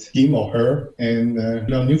excite him or her and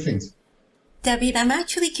learn new things. David, I'm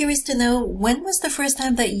actually curious to know, when was the first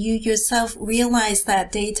time that you yourself realized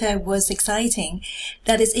that data was exciting,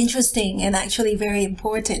 that is interesting and actually very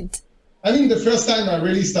important? I think the first time I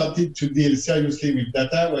really started to deal seriously with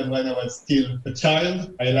data when I was still a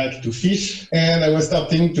child. I liked to fish, and I was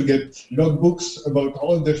starting to get logbooks about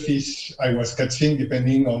all the fish I was catching,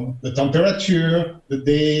 depending on the temperature, the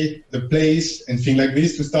day, the place, and things like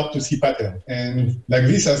this, to start to see patterns. And like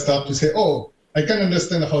this, I start to say, oh, I can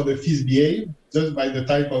understand how the fish behave just by the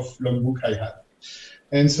type of logbook I had.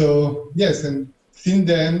 And so, yes, and since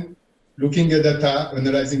then, looking at data,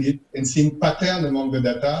 analyzing it, and seeing pattern among the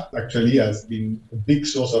data actually has been a big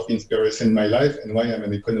source of inspiration in my life, and why I'm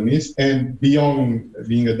an economist. And beyond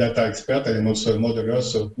being a data expert, I am also a modeler.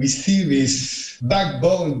 So we see this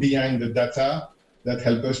backbone behind the data that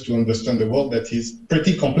help us to understand the world that is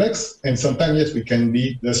pretty complex. And sometimes, yes, we can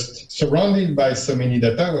be just surrounded by so many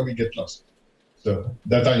data where we get lost. So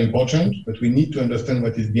data are important, but we need to understand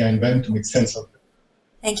what is behind them to make sense of them.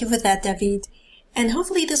 Thank you for that, David. And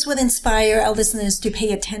hopefully this will inspire our listeners to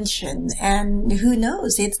pay attention. And who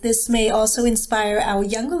knows, this may also inspire our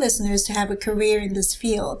younger listeners to have a career in this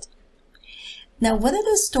field. Now, what are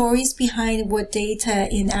the stories behind what data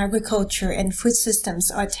in agriculture and food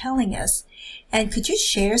systems are telling us? And could you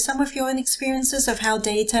share some of your own experiences of how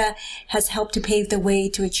data has helped to pave the way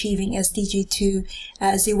to achieving SDG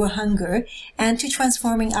 2, Zero Hunger, and to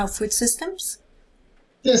transforming our food systems?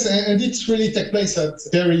 Yes, and it really takes place at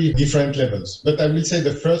very different levels. But I will say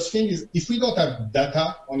the first thing is if we don't have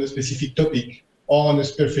data on a specific topic or on a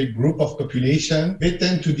specific group of population, they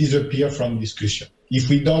tend to disappear from discussion. If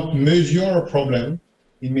we don't measure a problem,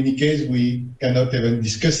 in many cases, we cannot even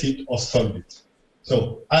discuss it or solve it.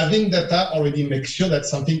 So having data already makes sure that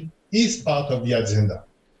something is part of the agenda.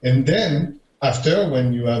 And then after,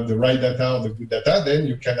 when you have the right data or the good data, then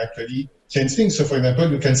you can actually change things. So for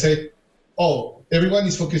example, you can say, oh, everyone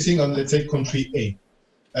is focusing on, let's say, country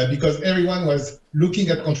A, because everyone was looking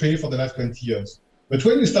at country A for the last 20 years. But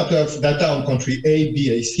when you start to have data on country A,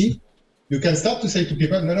 B, A, C, you can start to say to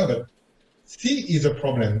people, no, but C is a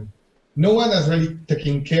problem. No one has really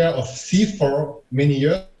taken care of C for many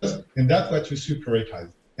years, and that's what you should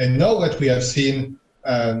prioritize. And now what we have seen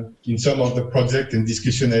in some of the projects and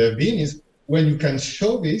discussion I have been is when you can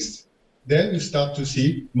show this, then you start to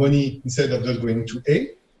see money, instead of just going to A,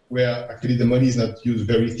 where actually the money is not used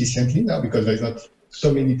very efficiently now because there's not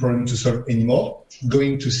so many problems to solve anymore,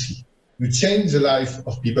 going to C. You change the life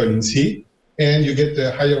of people in C, and you get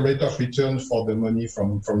a higher rate of return for the money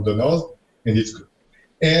from donors, and it's good.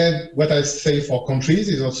 And what I say for countries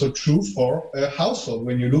is also true for a household.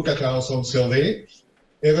 When you look at a household survey,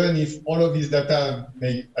 even if all of these data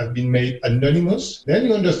may have been made anonymous, then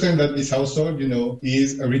you understand that this household,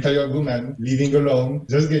 is a retired woman living alone,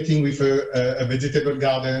 just getting with a vegetable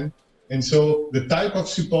garden. And so the type of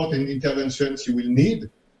support and interventions you will need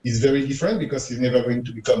is very different because he's never going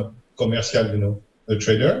to become commercial, a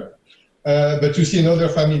trader. But you see another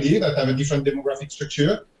family that have a different demographic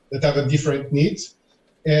structure, that have a different needs.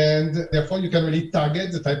 And therefore, you can really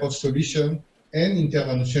target the type of solution and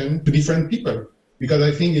intervention to different people. Because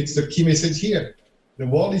I think it's the key message here. The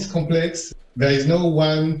world is complex. There is no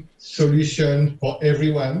one solution for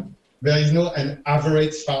everyone. There is no an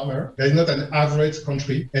average farmer. There is not an average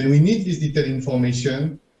country. And we need this detailed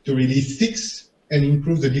information to really fix and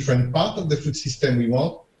improve the different part of the food system we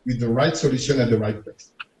want with the right solution at the right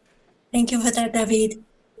place. Thank you for that, David.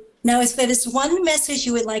 Now, if there is one message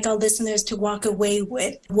you would like our listeners to walk away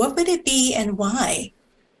with, what would it be and why?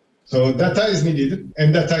 So data is needed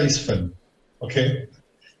and data is fun. Okay,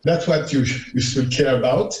 that's what you should care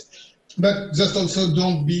about. But just also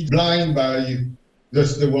don't be blind by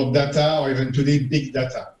just the word data or even today big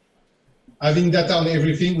data. Having data on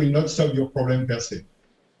everything will not solve your problem per se.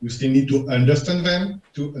 You still need to understand them,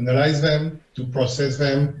 to analyze them, to process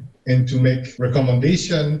them, and to make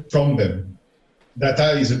recommendations from them.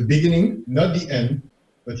 Data is a beginning, not the end.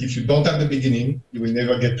 But if you don't have the beginning, you will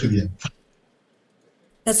never get to the end.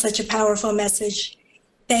 That's such a powerful message.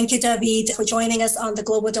 Thank you, David, for joining us on the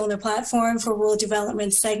Global Donor Platform for Rural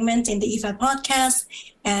Development segment in the IFAD podcast.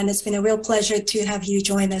 And it's been a real pleasure to have you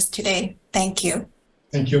join us today. Thank you.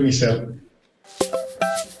 Thank you, Michelle.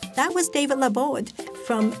 That was David Laborde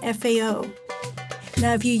from FAO.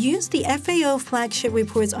 Now, if you use the FAO flagship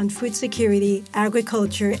reports on food security,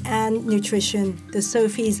 agriculture, and nutrition, the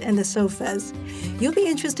SOFIs and the SOFAs, you'll be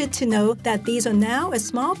interested to know that these are now a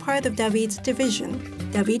small part of David's division.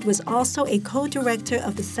 David was also a co-director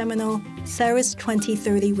of the seminal CERIS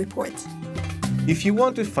 2030 report. If you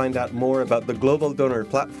want to find out more about the Global Donor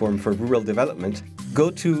Platform for Rural Development, go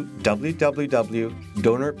to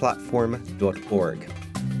www.donorplatform.org.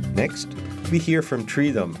 Next, we hear from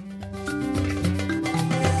Freedom.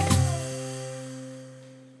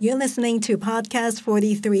 You're listening to Podcast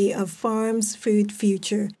 43 of Farms Food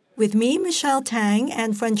Future with me, Michelle Tang,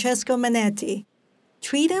 and Francesco Manetti.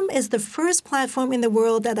 Freedom is the first platform in the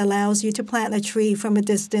world that allows you to plant a tree from a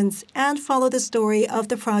distance and follow the story of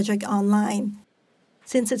the project online.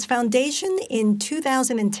 Since its foundation in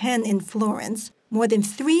 2010 in Florence, more than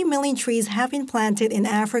 3 million trees have been planted in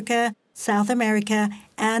Africa, South America,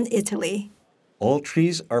 and Italy. All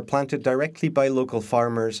trees are planted directly by local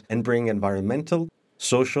farmers and bring environmental,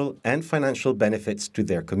 social, and financial benefits to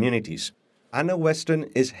their communities. Anna Weston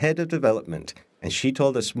is head of development, and she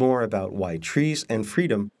told us more about why trees and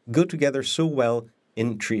freedom go together so well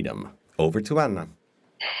in Freedom. Over to Anna.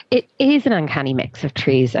 it is an uncanny mix of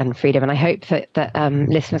trees and freedom, and I hope that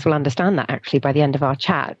listeners will understand that actually by the end of our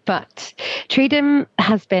chat. But Treedom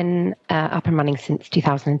has been up and running since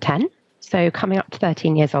 2010. So coming up to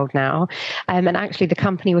 13 years old now. And actually the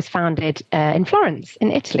company was founded in Florence,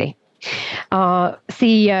 in Italy. Our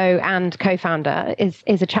CEO and co-founder is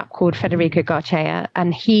a chap called Federico Garcia,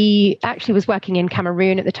 and he actually was working in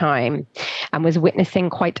Cameroon at the time and was witnessing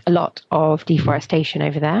quite a lot of deforestation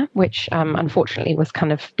over there, which unfortunately was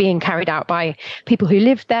kind of being carried out by people who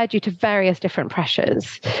lived there due to various different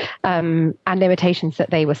pressures and limitations that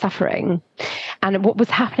they were suffering. And what was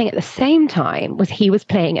happening at the same time was he was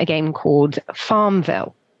playing a game called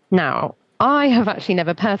Farmville. Now, I have actually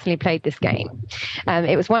never personally played this game.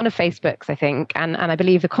 It was one of Facebook's, I think, and I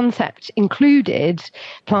believe the concept included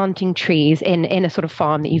planting trees in a sort of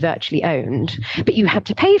farm that you virtually owned, but you had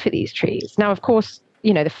to pay for these trees. Now, of course,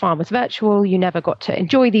 you know, the farm was virtual. You never got to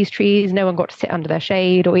enjoy these trees. No one got to sit under their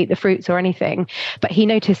shade or eat the fruits or anything. But he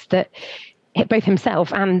noticed that both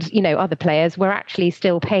himself and, you know, other players were actually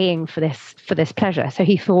still paying for this pleasure. So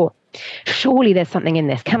he thought, surely there's something in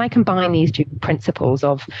this. Can I combine these two principles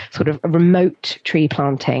of sort of remote tree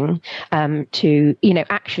planting to, you know,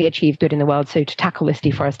 actually achieve good in the world? So to tackle this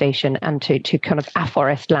deforestation and to kind of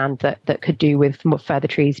afforest land that could do with more further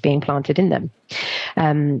trees being planted in them.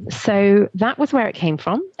 So that was where it came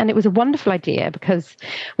from. And it was a wonderful idea because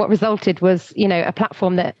what resulted was, you know, a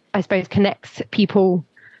platform that I suppose connects people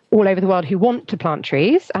all over the world who want to plant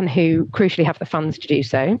trees and who crucially have the funds to do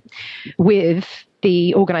so with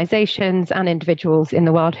the organizations and individuals in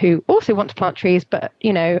the world who also want to plant trees, but,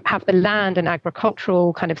 you know, have the land and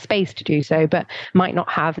agricultural kind of space to do so, but might not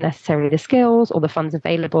have necessarily the skills or the funds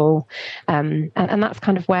available. And that's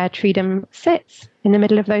kind of where Treedom sits, in the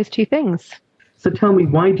middle of those two things. So tell me,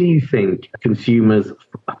 why do you think consumers,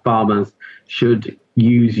 farmers should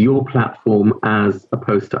use your platform as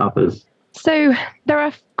opposed to others? So there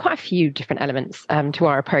are quite a few different elements to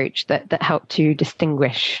our approach that help to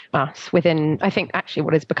distinguish us within, I think, actually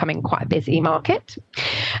what is becoming quite a busy market.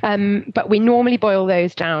 But we normally boil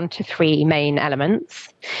those down to three main elements.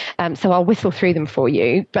 So I'll whistle through them for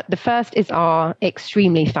you. But the first is our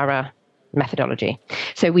extremely thorough methodology.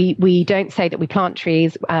 So we don't say that we plant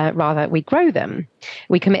trees, rather we grow them.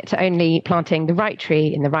 We commit to only planting the right tree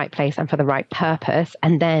in the right place and for the right purpose,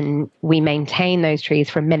 and then we maintain those trees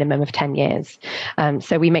for a minimum of 10 years.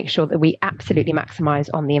 So we make sure that we absolutely maximize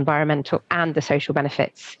on the environmental and the social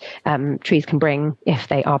benefits trees can bring if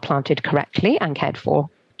they are planted correctly and cared for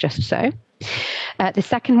just so. The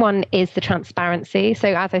second one is the transparency. So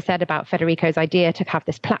as I said about Federico's idea to have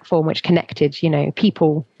this platform which connected, you know,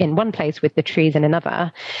 people in one place with the trees in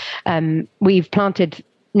another, we've planted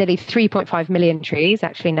nearly 3.5 million trees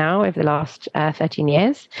actually now over the last 13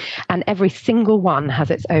 years. And every single one has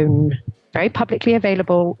its own very publicly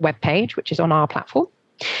available webpage, which is on our platform.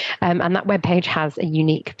 And that webpage has a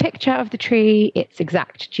unique picture of the tree, its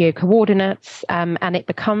exact geo-coordinates, and it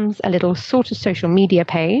becomes a little sort of social media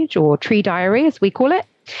page, or tree diary, as we call it,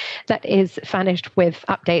 that is furnished with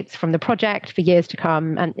updates from the project for years to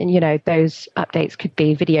come. And you know, those updates could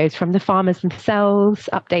be videos from the farmers themselves,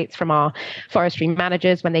 updates from our forestry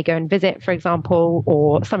managers when they go and visit, for example,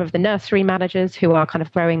 or some of the nursery managers who are kind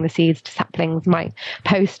of growing the seeds to saplings might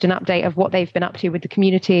post an update of what they've been up to with the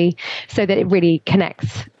community, so that it really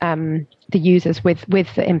connects the users with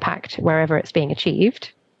the impact wherever it's being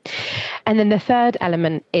achieved. And then the third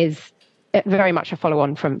element is very much a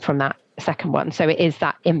follow-on from that second one. So it is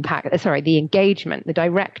that the engagement, the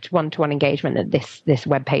direct one-to-one engagement that this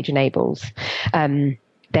webpage enables.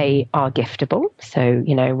 They are giftable. So,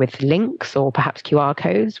 you know, with links or perhaps QR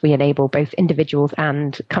codes, we enable both individuals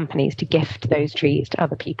and companies to gift those trees to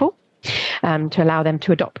other people, to allow them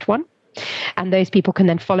to adopt one. And those people can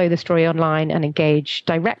then follow the story online and engage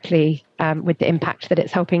directly with the impact that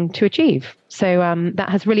it's helping to achieve. So that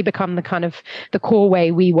has really become the kind of the core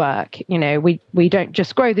way we work. You know, we don't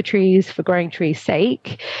just grow the trees for growing trees'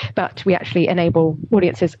 sake, but we actually enable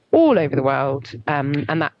audiences all over the world.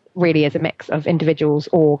 And that really is a mix of individuals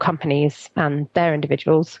or companies and their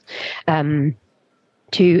individuals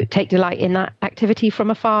to take delight in that activity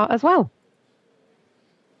from afar as well.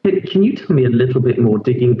 Can you tell me a little bit more,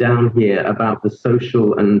 digging down here, about the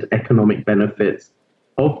social and economic benefits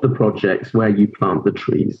of the projects where you plant the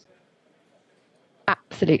trees?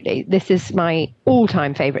 Absolutely. This is my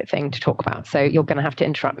all-time favorite thing to talk about. So you're going to have to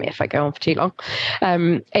interrupt me if I go on for too long.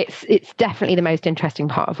 It's definitely the most interesting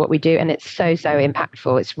part of what we do, and it's so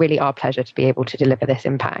impactful. It's really our pleasure to be able to deliver this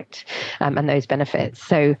impact and those benefits.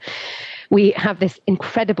 So We have this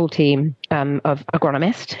incredible team of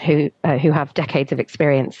agronomists who have decades of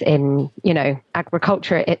experience in,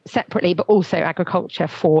 agriculture separately, but also agriculture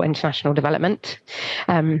for international development.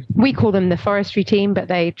 We call them the forestry team, but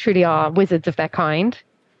they truly are wizards of their kind.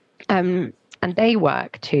 And they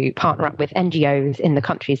work to partner up with NGOs in the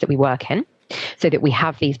countries that we work in, so that we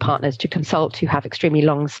have these partners to consult who have extremely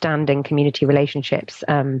long-standing community relationships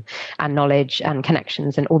and knowledge and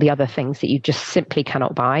connections and all the other things that you just simply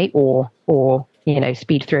cannot buy or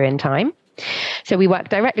speed through in time. So we work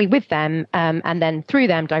directly with them and then through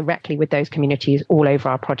them directly with those communities all over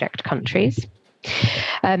our project countries.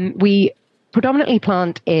 We predominantly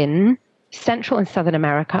plant in Central and Southern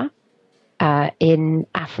America, in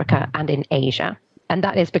Africa and in Asia. And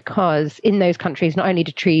that is because in those countries, not only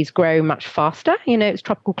do trees grow much faster, it's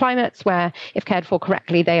tropical climates where, if cared for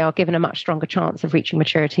correctly, they are given a much stronger chance of reaching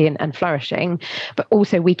maturity and flourishing. But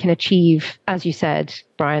also we can achieve, as you said,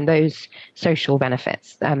 Brian, those social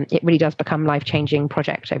benefits. It really does become a life-changing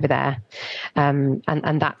project over there. And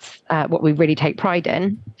that's what we really take pride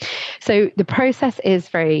in. So the process is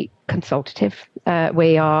very consultative.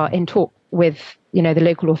 We are in talk with the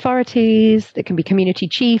local authorities, that can be community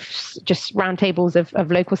chiefs, just roundtables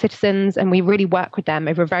of local citizens. And we really work with them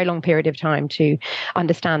over a very long period of time to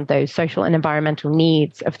understand those social and environmental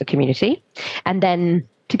needs of the community. And then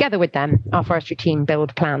together with them, our forestry team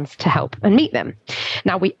build plans to help and meet them.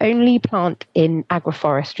 Now, we only plant in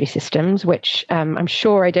agroforestry systems, which I'm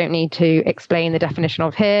sure I don't need to explain the definition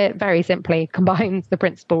of here. Very simply combines the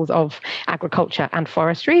principles of agriculture and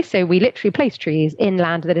forestry. So we literally place trees in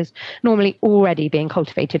land that is normally already being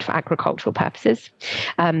cultivated for agricultural purposes,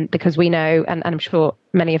 because we know, and I'm sure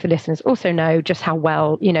many of the listeners also know, just how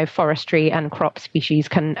well, forestry and crop species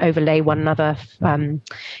can overlay one another,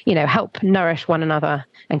 help nourish one another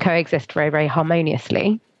and coexist very, very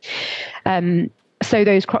harmoniously. So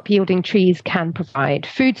those crop yielding trees can provide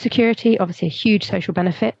food security, obviously a huge social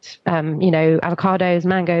benefit. Avocados,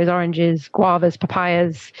 mangoes, oranges, guavas,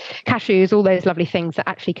 papayas, cashews, all those lovely things that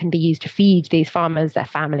actually can be used to feed these farmers, their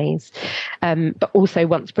families. But also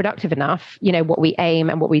once productive enough, what we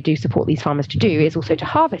aim and what we do support these farmers to do is also to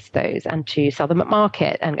harvest those and to sell them at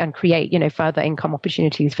market and create, further income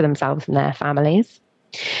opportunities for themselves and their families.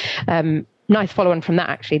 Nice follow-on from that,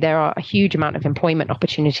 actually, there are a huge amount of employment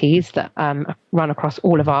opportunities that run across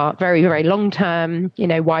all of our very, very long-term,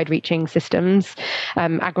 wide-reaching systems.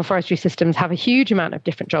 Agroforestry systems have a huge amount of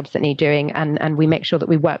different jobs that need doing, and we make sure that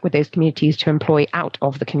we work with those communities to employ out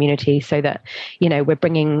of the community so that, we're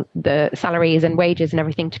bringing the salaries and wages and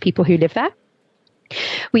everything to people who live there.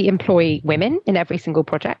 We employ women in every single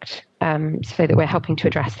project, so that we're helping to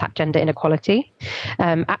address that gender inequality.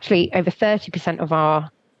 Actually, over 30% of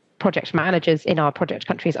our project managers in our project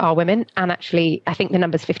countries are women, and actually I think the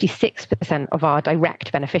number's 56% of our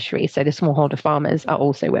direct beneficiaries, so the smallholder farmers, are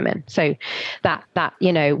also women. So that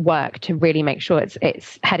work to really make sure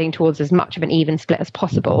it's heading towards as much of an even split as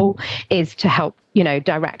possible is to help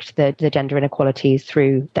direct the gender inequalities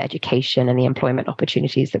through the education and the employment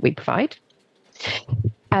opportunities that we provide.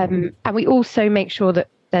 And we also make sure that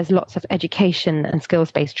there's lots of education and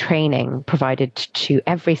skills-based training provided to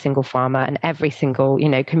every single farmer and every single,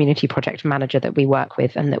 community project manager that we work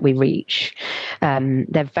with and that we reach.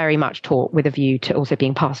 They're very much taught with a view to also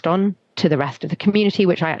being passed on to the rest of the community,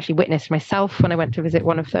 which I actually witnessed myself when I went to visit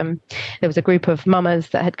one of them. There was a group of mamas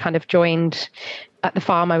that had kind of joined at the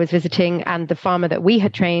farm I was visiting, and the farmer that we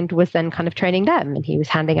had trained was then kind of training them, and he was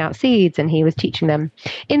handing out seeds and he was teaching them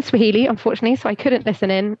in Swahili, unfortunately, so I couldn't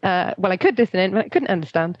listen in. I could listen in, but I couldn't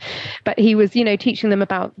understand. But he was, teaching them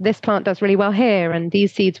about this plant does really well here, and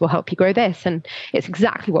these seeds will help you grow this. And it's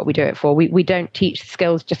exactly what we do it for. We don't teach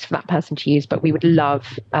skills just for that person to use, but we would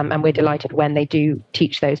love, and we're delighted when they do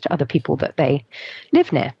teach those to other people that they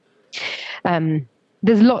live near.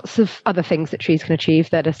 There's lots of other things that trees can achieve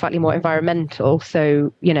that are slightly more environmental.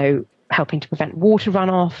 So, helping to prevent water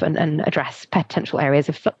runoff and address potential areas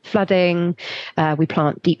of flooding. We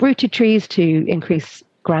plant deep-rooted trees to increase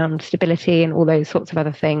ground stability and all those sorts of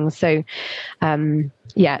other things. So,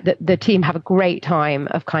 the team have a great time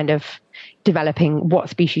of kind of developing what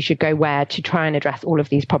species should go where to try and address all of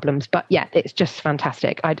these problems. But it's just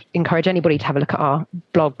fantastic. I'd encourage anybody to have a look at our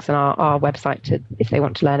blogs and our website if they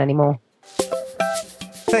want to learn any more.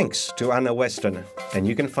 Thanks to Anna Weston, and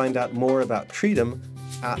you can find out more about Treedom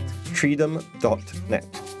at treedom.net.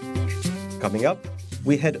 Coming up,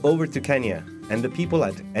 we head over to Kenya and the people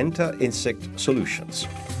at Enta Insect Solutions.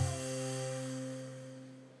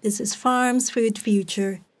 This is Farm's Food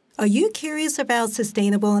Future. Are you curious about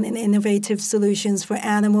sustainable and innovative solutions for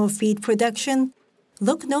animal feed production?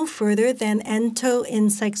 Look no further than Enta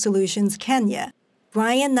Insect Solutions Kenya.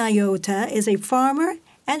 Brian Nyota is a farmer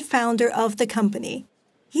and founder of the company.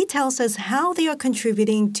 He tells us how they are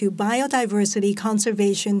contributing to biodiversity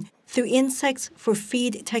conservation through insects for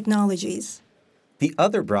feed technologies. The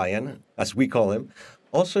other Brian, as we call him,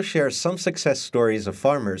 also shares some success stories of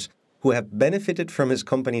farmers who have benefited from his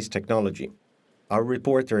company's technology. Our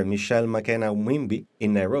reporter Michelle McKenna Wimby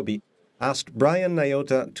in Nairobi asked Brian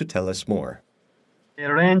Nyota to tell us more. A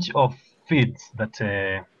range of feeds that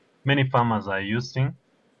many farmers are using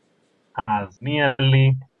has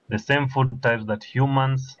nearly the same food types that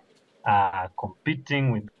humans are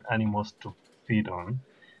competing with animals to feed on.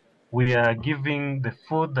 We are giving the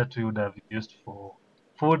food that we would have used for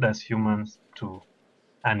food as humans to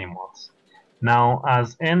animals. Now,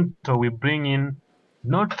 as Ento, we bring in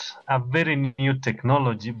not a very new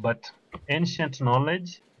technology, but ancient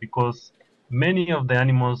knowledge, because many of the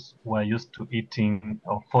animals were used to eating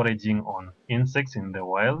or foraging on insects in the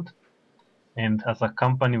wild. And as a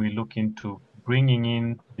company, we look into bringing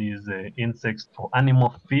in these insects for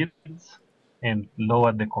animal feeds and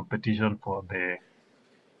lower the competition for the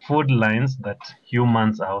food lines that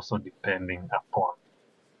humans are also depending upon.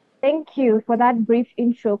 Thank you for that brief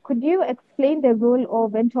intro. Could you explain the role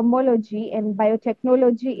of entomology and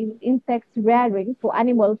biotechnology in insect rearing for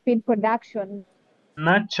animal feed production?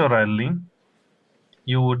 Naturally,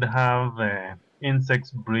 you would have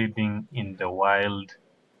insects breeding in the wild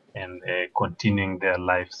and continuing their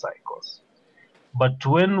life cycles. But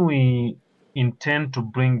when we intend to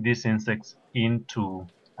bring these insects into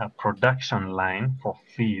a production line for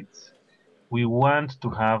feeds, we want to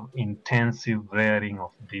have intensive rearing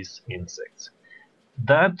of these insects.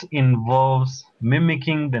 That involves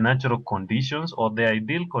mimicking the natural conditions or the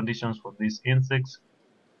ideal conditions for these insects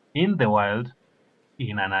in the wild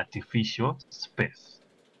in an artificial space.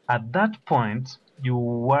 At that point, you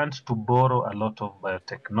want to borrow a lot of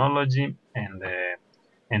biotechnology and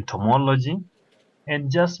entomology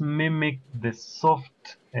and just mimic the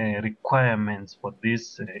soft requirements for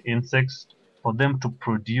these insects for them to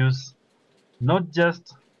produce, not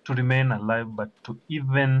just to remain alive, but to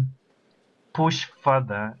even push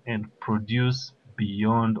further and produce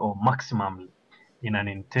beyond or maximally in an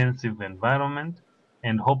intensive environment,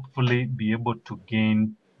 and hopefully be able to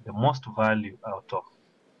gain the most value out of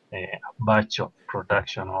a batch of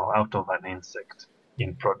production or out of an insect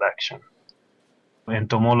in production.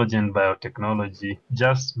 Entomology and biotechnology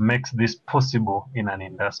just makes this possible in an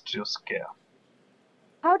industrial scale.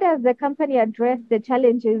 How does the company address the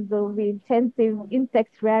challenges of intensive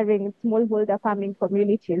insect rearing in smallholder farming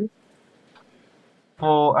communities?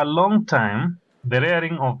 For a long time, the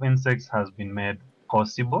rearing of insects has been made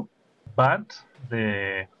possible, but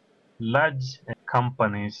the large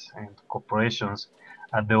companies and corporations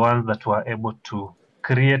are the ones that were able to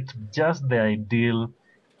create just the ideal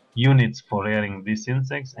units for rearing these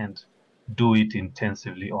insects and do it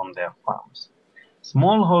intensively on their farms.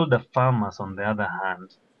 Smallholder farmers, on the other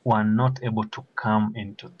hand, were not able to come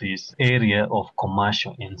into this area of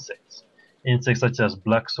commercial insects. Insects such as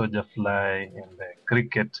black soldier fly and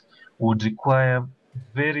cricket would require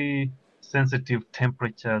very sensitive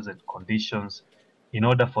temperatures and conditions in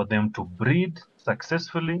order for them to breed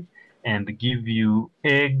successfully and give you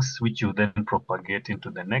eggs, which you then propagate into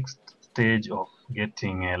the next stage of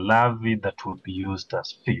getting a larvae that will be used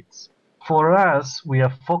as feeds. For us, we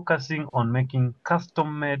are focusing on making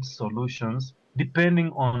custom-made solutions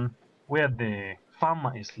depending on where the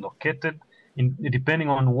farmer is located. Depending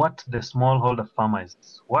on what the smallholder farmer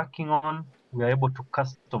is working on, we are able to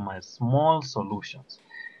customize small solutions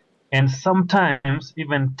and sometimes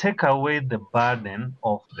even take away the burden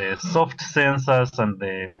of the soft sensors and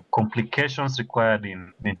the complications required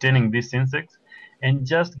in maintaining these insects, and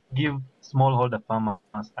just give smallholder farmers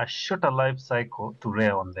a shorter life cycle to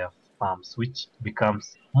rear on their farms, which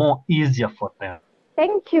becomes more easier for them.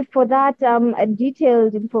 Thank you for that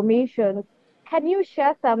detailed information. Can you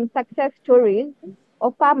share some success stories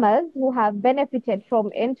of farmers who have benefited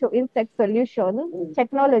from insect solution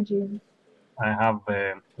technologies? I have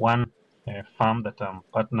one farm that I'm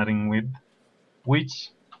partnering with,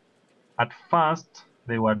 which at first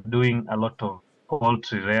they were doing a lot of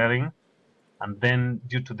poultry rearing, and then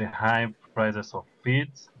due to the high prices of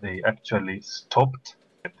feeds, they actually stopped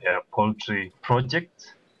their poultry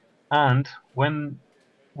project. And when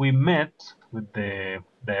we met with the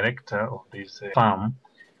director of this farm,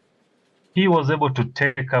 he was able to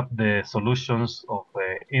take up the solutions of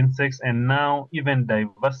insects and now even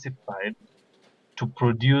diversified to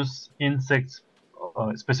produce insects,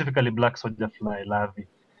 specifically black soldier fly larvae,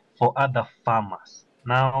 for other farmers.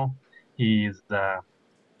 Now he is a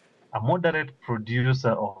moderate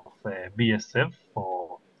producer of BSF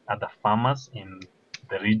for other farmers in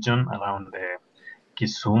the region around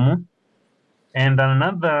Kisumu. And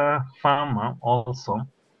another farmer also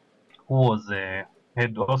who was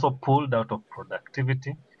had also pulled out of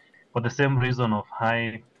productivity for the same reason of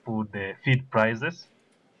high feed prices.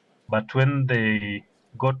 But when they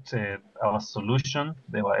got our solution,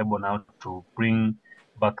 they were able now to bring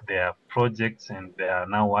back their projects, and they are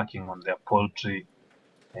now working on their poultry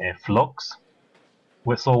flocks.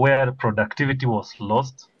 So where productivity was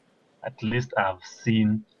lost, at least I've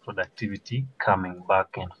seen productivity coming back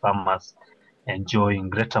and farmers enjoying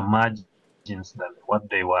greater margins than what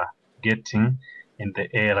they were getting in the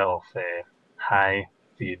era of high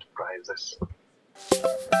feed prices.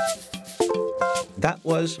 That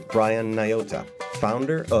was Brian Nyota,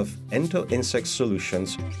 founder of Ento Insect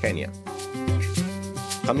Solutions, Kenya.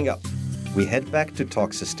 Coming up, we head back to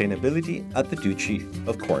talk sustainability at the Duchy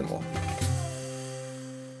of Cornwall.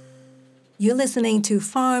 You're listening to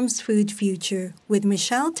Farms Food Future with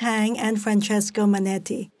Michelle Tang and Francesco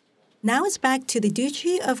Manetti. Now it's back to the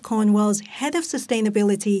Duchy of Cornwall's Head of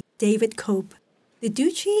Sustainability, David Cope. The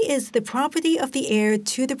Duchy is the property of the heir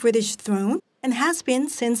to the British throne and has been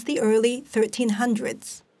since the early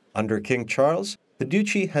 1300s. Under King Charles, the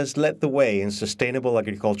Duchy has led the way in sustainable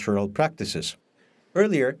agricultural practices.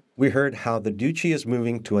 Earlier, we heard how the Duchy is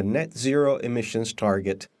moving to a net zero emissions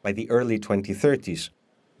target by the early 2030s.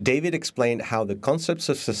 David explained how the concepts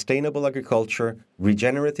of sustainable agriculture,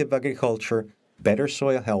 regenerative agriculture, better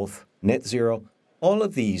soil health, net zero, all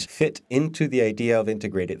of these fit into the idea of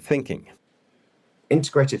integrated thinking.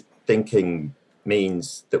 Integrated thinking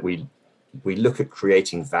means that we look at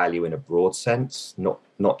creating value in a broad sense,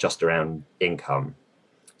 not just around income.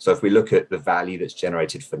 So if we look at the value that's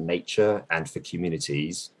generated for nature and for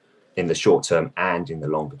communities in the short term and in the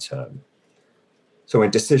longer term. So when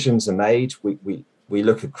decisions are made, we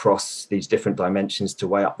look across these different dimensions to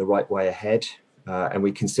weigh up the right way ahead, and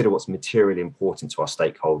we consider what's materially important to our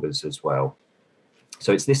stakeholders as well.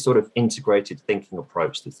 So it's this sort of integrated thinking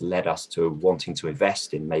approach that's led us to wanting to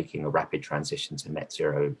invest in making a rapid transition to net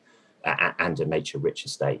zero and a nature-rich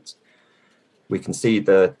estate. We can see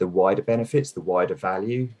the wider benefits, the wider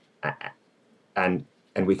value, and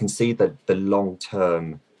we can see the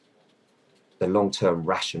long-term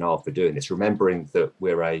rationale for doing this, remembering that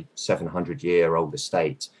we're a 700-year-old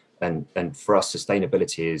estate, and for us,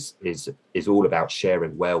 sustainability is all about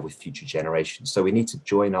sharing well with future generations. So we need to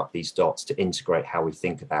join up these dots to integrate how we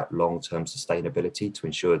think about long-term sustainability to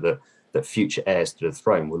ensure that future heirs to the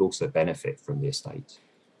throne will also benefit from the estate.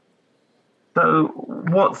 So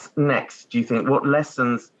what's next, do you think? What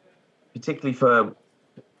lessons, particularly from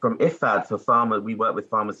IFAD, for farmers, we work with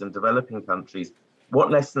farmers in developing countries,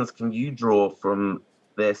 what lessons can you draw from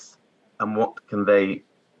this, and what can they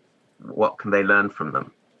learn from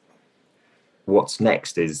them? What's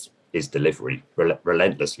next is delivery,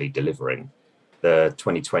 relentlessly delivering. The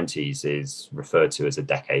 2020s is referred to as a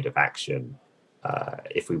decade of action.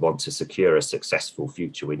 If we want to secure a successful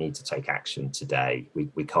future, we need to take action today.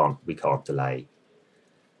 We can't delay.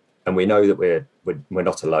 And we know that we're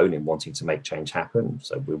not alone in wanting to make change happen.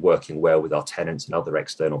 So we're working well with our tenants and other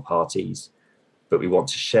external parties, but we want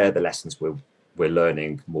to share the lessons we're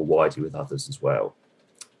learning more widely with others as well.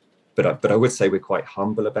 But I would say we're quite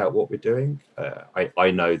humble about what we're doing. I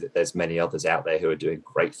know that there's many others out there who are doing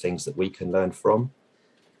great things that we can learn from.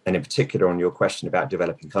 And in particular, on your question about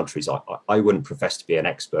developing countries, I wouldn't profess to be an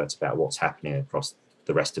expert about what's happening across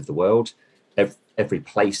the rest of the world. Every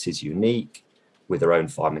place is unique, with their own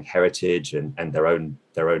farming heritage and their own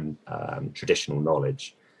traditional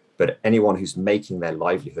knowledge. But anyone who's making their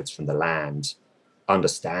livelihoods from the land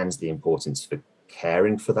understands the importance for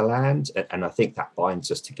caring for the land, and I think that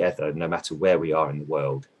binds us together no matter where we are in the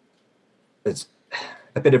world. It's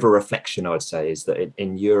a bit of a reflection, I would say, is that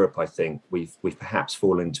in Europe, I think we've perhaps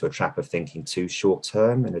fallen into a trap of thinking too short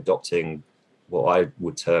term and adopting what I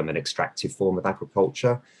would term an extractive form of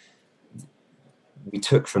agriculture. We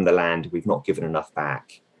took from the land, we've not given enough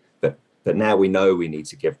back, but now we know we need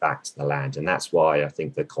to give back to the land, and that's why I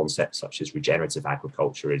think the concepts such as regenerative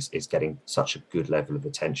agriculture is getting such a good level of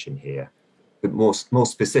attention here. But more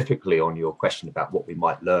specifically on your question about what we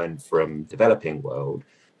might learn from developing world,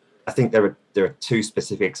 I think there are two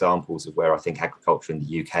specific examples of where I think agriculture in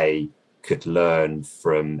the UK could learn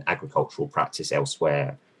from agricultural practice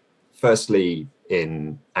elsewhere. Firstly,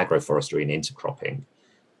 in agroforestry and intercropping.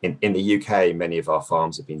 In the UK, many of our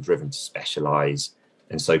farms have been driven to specialise,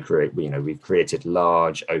 and so we've created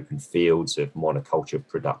large open fields of monoculture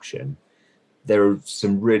production. There are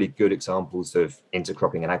some really good examples of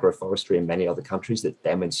intercropping and agroforestry in many other countries that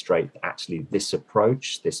demonstrate that actually this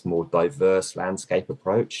approach, this more diverse landscape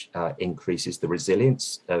approach, increases the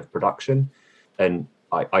resilience of production. And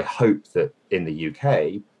I hope that in the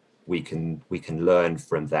UK we can learn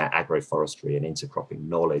from that agroforestry and intercropping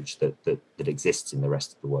knowledge that exists in the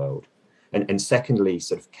rest of the world. And secondly,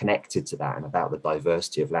 sort of connected to that and about the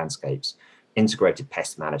diversity of landscapes, integrated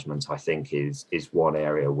pest management, I think, is one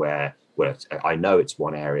area where I know it's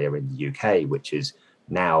one area in the UK which is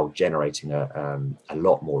now generating a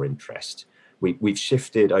lot more interest. We've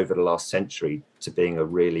shifted over the last century to being a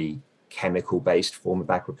really chemical-based form of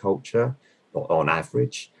agriculture, on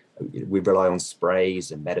average. We rely on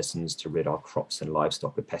sprays and medicines to rid our crops and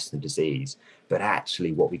livestock of pest and disease. But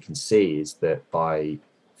actually what we can see is that by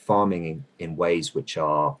farming in ways which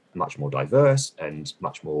are much more diverse and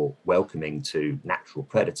much more welcoming to natural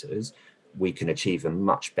predators, we can achieve a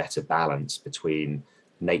much better balance between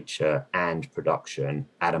nature and production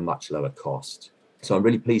at a much lower cost. So I'm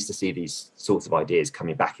really pleased to see these sorts of ideas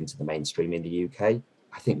coming back into the mainstream in the UK.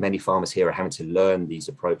 I think many farmers here are having to learn these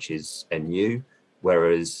approaches anew,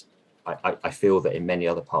 whereas I feel that in many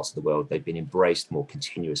other parts of the world, they've been embraced more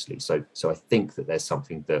continuously. So I think that there's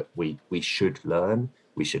something that we should learn.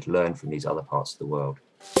 We should learn from these other parts of the world.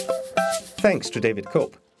 Thanks to David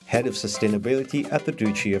Cope, Head of Sustainability at the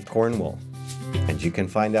Duchy of Cornwall. And you can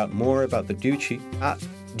find out more about the Duchy at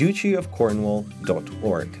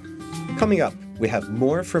duchyofcornwall.org. Coming up, we have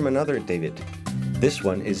more from another David. This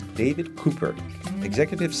one is David Cooper,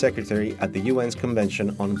 Executive Secretary at the UN's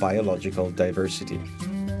Convention on Biological Diversity.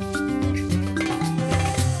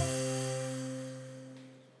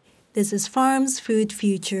 This is Farms Food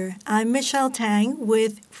Future. I'm Michelle Tang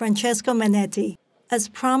with Francesco Manetti. As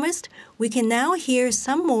promised, we can now hear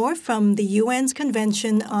some more from the UN's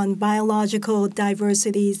Convention on Biological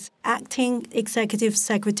Diversity's Acting Executive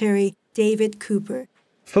Secretary, David Cooper.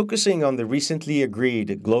 Focusing on the recently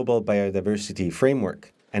agreed Global Biodiversity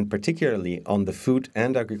Framework, and particularly on the food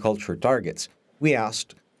and agriculture targets, we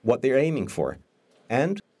asked what they're aiming for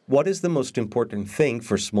and what is the most important thing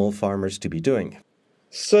for small farmers to be doing.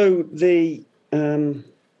 So the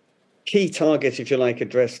key target, if you like,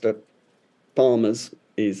 addressed at farmers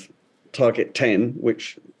is Target 10,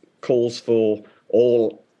 which calls for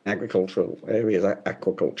all agricultural areas,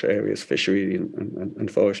 aquaculture areas, fishery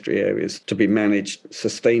and forestry areas to be managed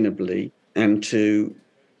sustainably and to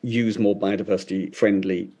use more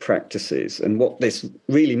biodiversity-friendly practices. And what this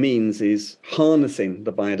really means is harnessing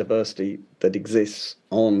the biodiversity that exists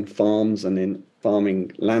on farms and in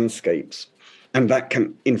farming landscapes. And that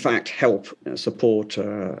can, in fact, help support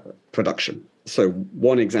production. So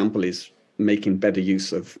one example is making better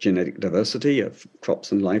use of genetic diversity of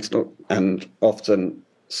crops and livestock. And often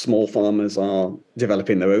small farmers are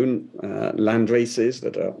developing their own land races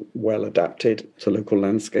that are well adapted to local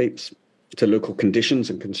landscapes, to local conditions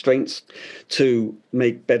and constraints, to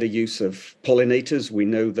make better use of pollinators. We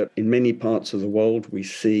know that in many parts of the world, we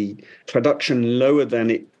see production lower than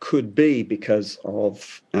it could be because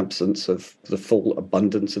of absence of the full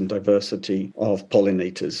abundance and diversity of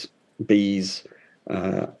pollinators, bees,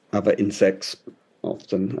 other insects,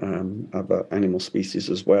 often other animal species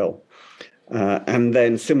as well. And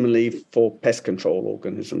then similarly for pest control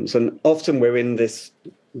organisms. And often we're in this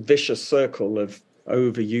vicious circle of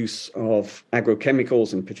overuse of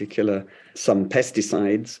agrochemicals, in particular some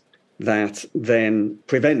pesticides, that then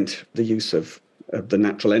prevent the use of the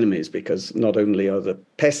natural enemies, because not only are the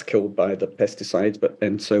pests killed by the pesticides, but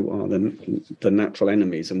then so are the natural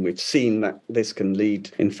enemies. And we've seen that this can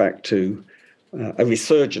lead, in fact, to a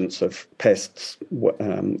resurgence of pests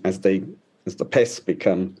as the pests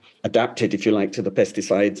become adapted, if you like, to the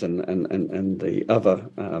pesticides and the other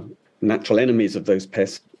natural enemies of those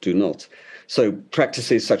pests do not. So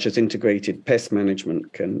practices such as integrated pest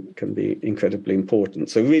management can be incredibly important.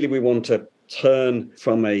 So really we want to turn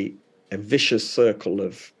from a vicious circle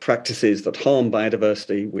of practices that harm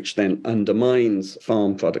biodiversity, which then undermines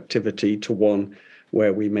farm productivity, to one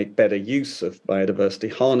where we make better use of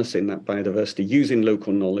biodiversity, harnessing that biodiversity, using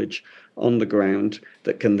local knowledge on the ground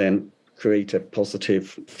that can then create a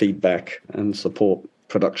positive feedback and support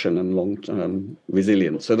production and long-term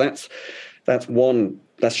resilience. So that's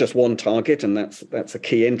just one target, and that's a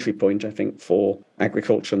key entry point, I think, for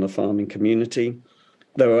agriculture and the farming community.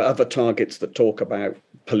 There are other targets that talk about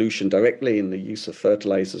pollution directly and the use of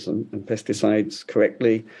fertilizers and pesticides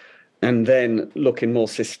correctly. And then looking more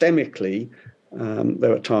systemically,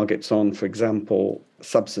 there are targets on, for example,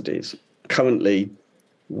 subsidies. Currently,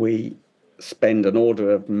 we spend an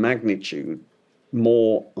order of magnitude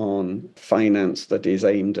more on finance that is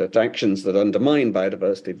aimed at actions that undermine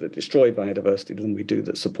biodiversity, that destroy biodiversity, than we do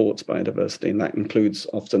that supports biodiversity. And that includes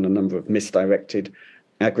often a number of misdirected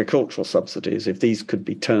agricultural subsidies. If these could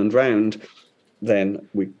be turned round then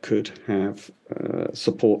we could have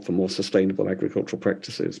support for more sustainable agricultural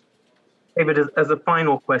practices. David, as a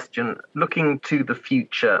final question, looking to the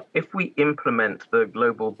future, if we implement the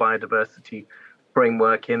global biodiversity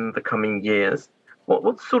framework in the coming years,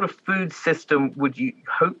 what sort of food system would you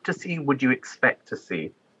hope to see, would you expect to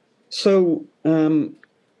see? So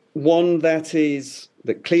one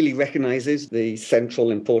that clearly recognizes the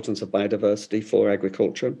central importance of biodiversity for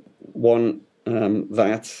agriculture, one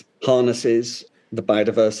that harnesses the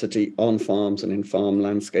biodiversity on farms and in farm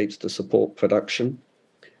landscapes to support production,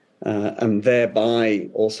 and thereby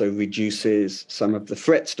also reduces some of the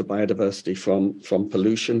threats to biodiversity from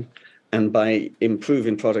pollution, and by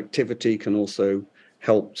improving productivity can also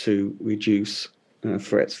help to reduce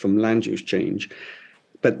threats from land use change.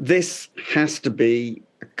 But this has to be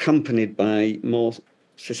accompanied by more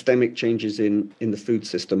systemic changes in the food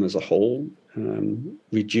system as a whole,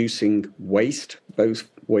 reducing waste, both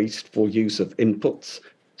waste for use of inputs,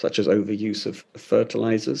 such as overuse of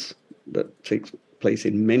fertilizers that takes place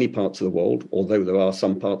in many parts of the world, although there are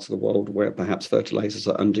some parts of the world where perhaps fertilizers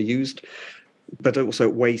are underused, but also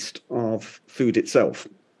waste of food itself.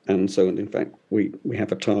 And so, in fact, we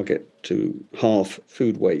have a target to halve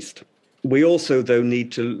food waste. We also, though,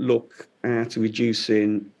 need to look at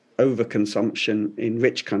reducing overconsumption in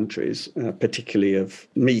rich countries, particularly of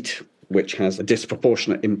meat, which has a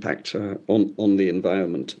disproportionate impact on the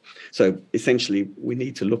environment. So essentially, we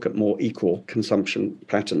need to look at more equal consumption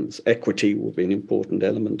patterns. Equity will be an important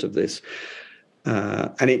element of this.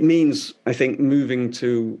 And it means, I think, moving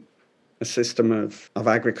to a system of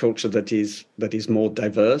agriculture that is more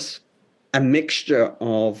diverse, a mixture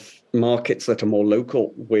of markets that are more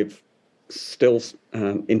local with still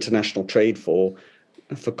international trade for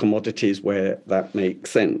commodities where that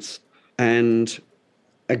makes sense, and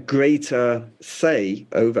a greater say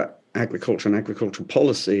over agriculture and agricultural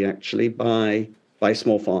policy actually by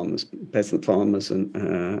small farmers, peasant farmers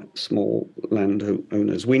and small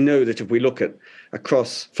landowners. We know that if we look at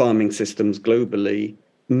across farming systems globally,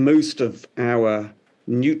 most of our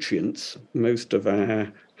nutrients, most of our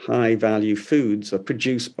high-value foods are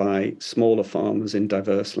produced by smaller farmers in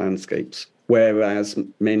diverse landscapes, whereas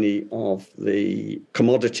many of the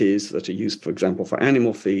commodities that are used, for example, for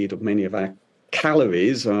animal feed, or many of our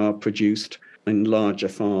calories are produced in larger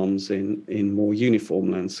farms in more uniform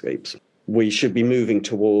landscapes. We should be moving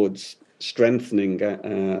towards strengthening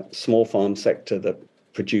a small farm sector that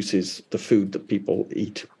produces the food that people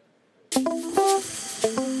eat.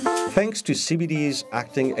 Thanks to CBD's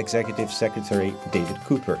Acting Executive Secretary, David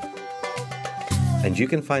Cooper. And you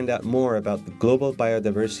can find out more about the Global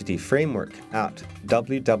Biodiversity Framework at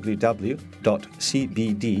www.cbd.int.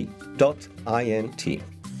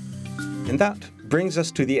 And that brings us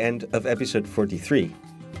to the end of episode 43.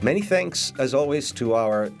 Many thanks, as always, to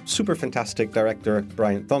our super fantastic director,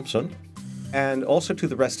 Brian Thompson, and also to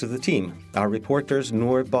the rest of the team, our reporters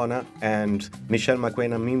Noor Bona and Michelle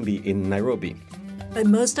Makwena-Mimbi in Nairobi. But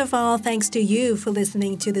most of all, thanks to you for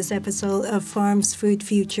listening to this episode of Farm's Food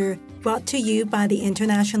Future, brought to you by the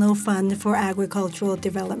International Fund for Agricultural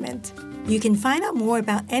Development. You can find out more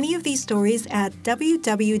about any of these stories at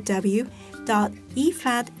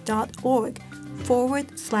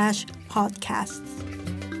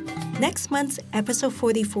www.ifad.org/podcasts. Next month's episode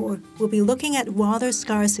 44 will be looking at water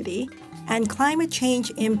scarcity and climate change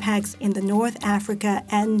impacts in the North Africa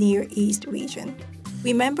and Near East region.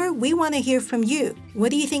 Remember, we want to hear from you. What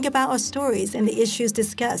do you think about our stories and the issues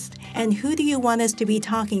discussed? And who do you want us to be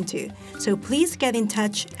talking to? So please get in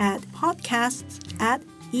touch at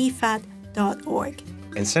podcasts@ifad.org.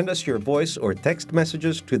 And send us your voice or text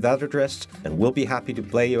messages to that address, and we'll be happy to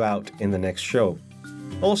play you out in the next show.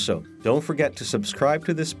 Also, don't forget to subscribe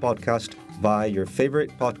to this podcast via your favorite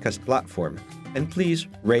podcast platform. And please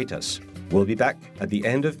rate us. We'll be back at the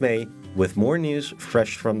end of May with more news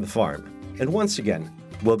fresh from the farm. And once again,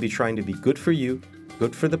 we'll be trying to be good for you,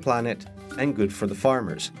 good for the planet, and good for the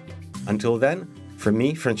farmers. Until then, from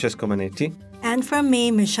me, Francesco Manetti. And from me,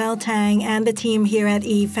 Michelle Tang, and the team here at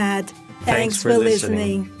IFAD. Thanks for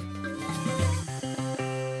listening.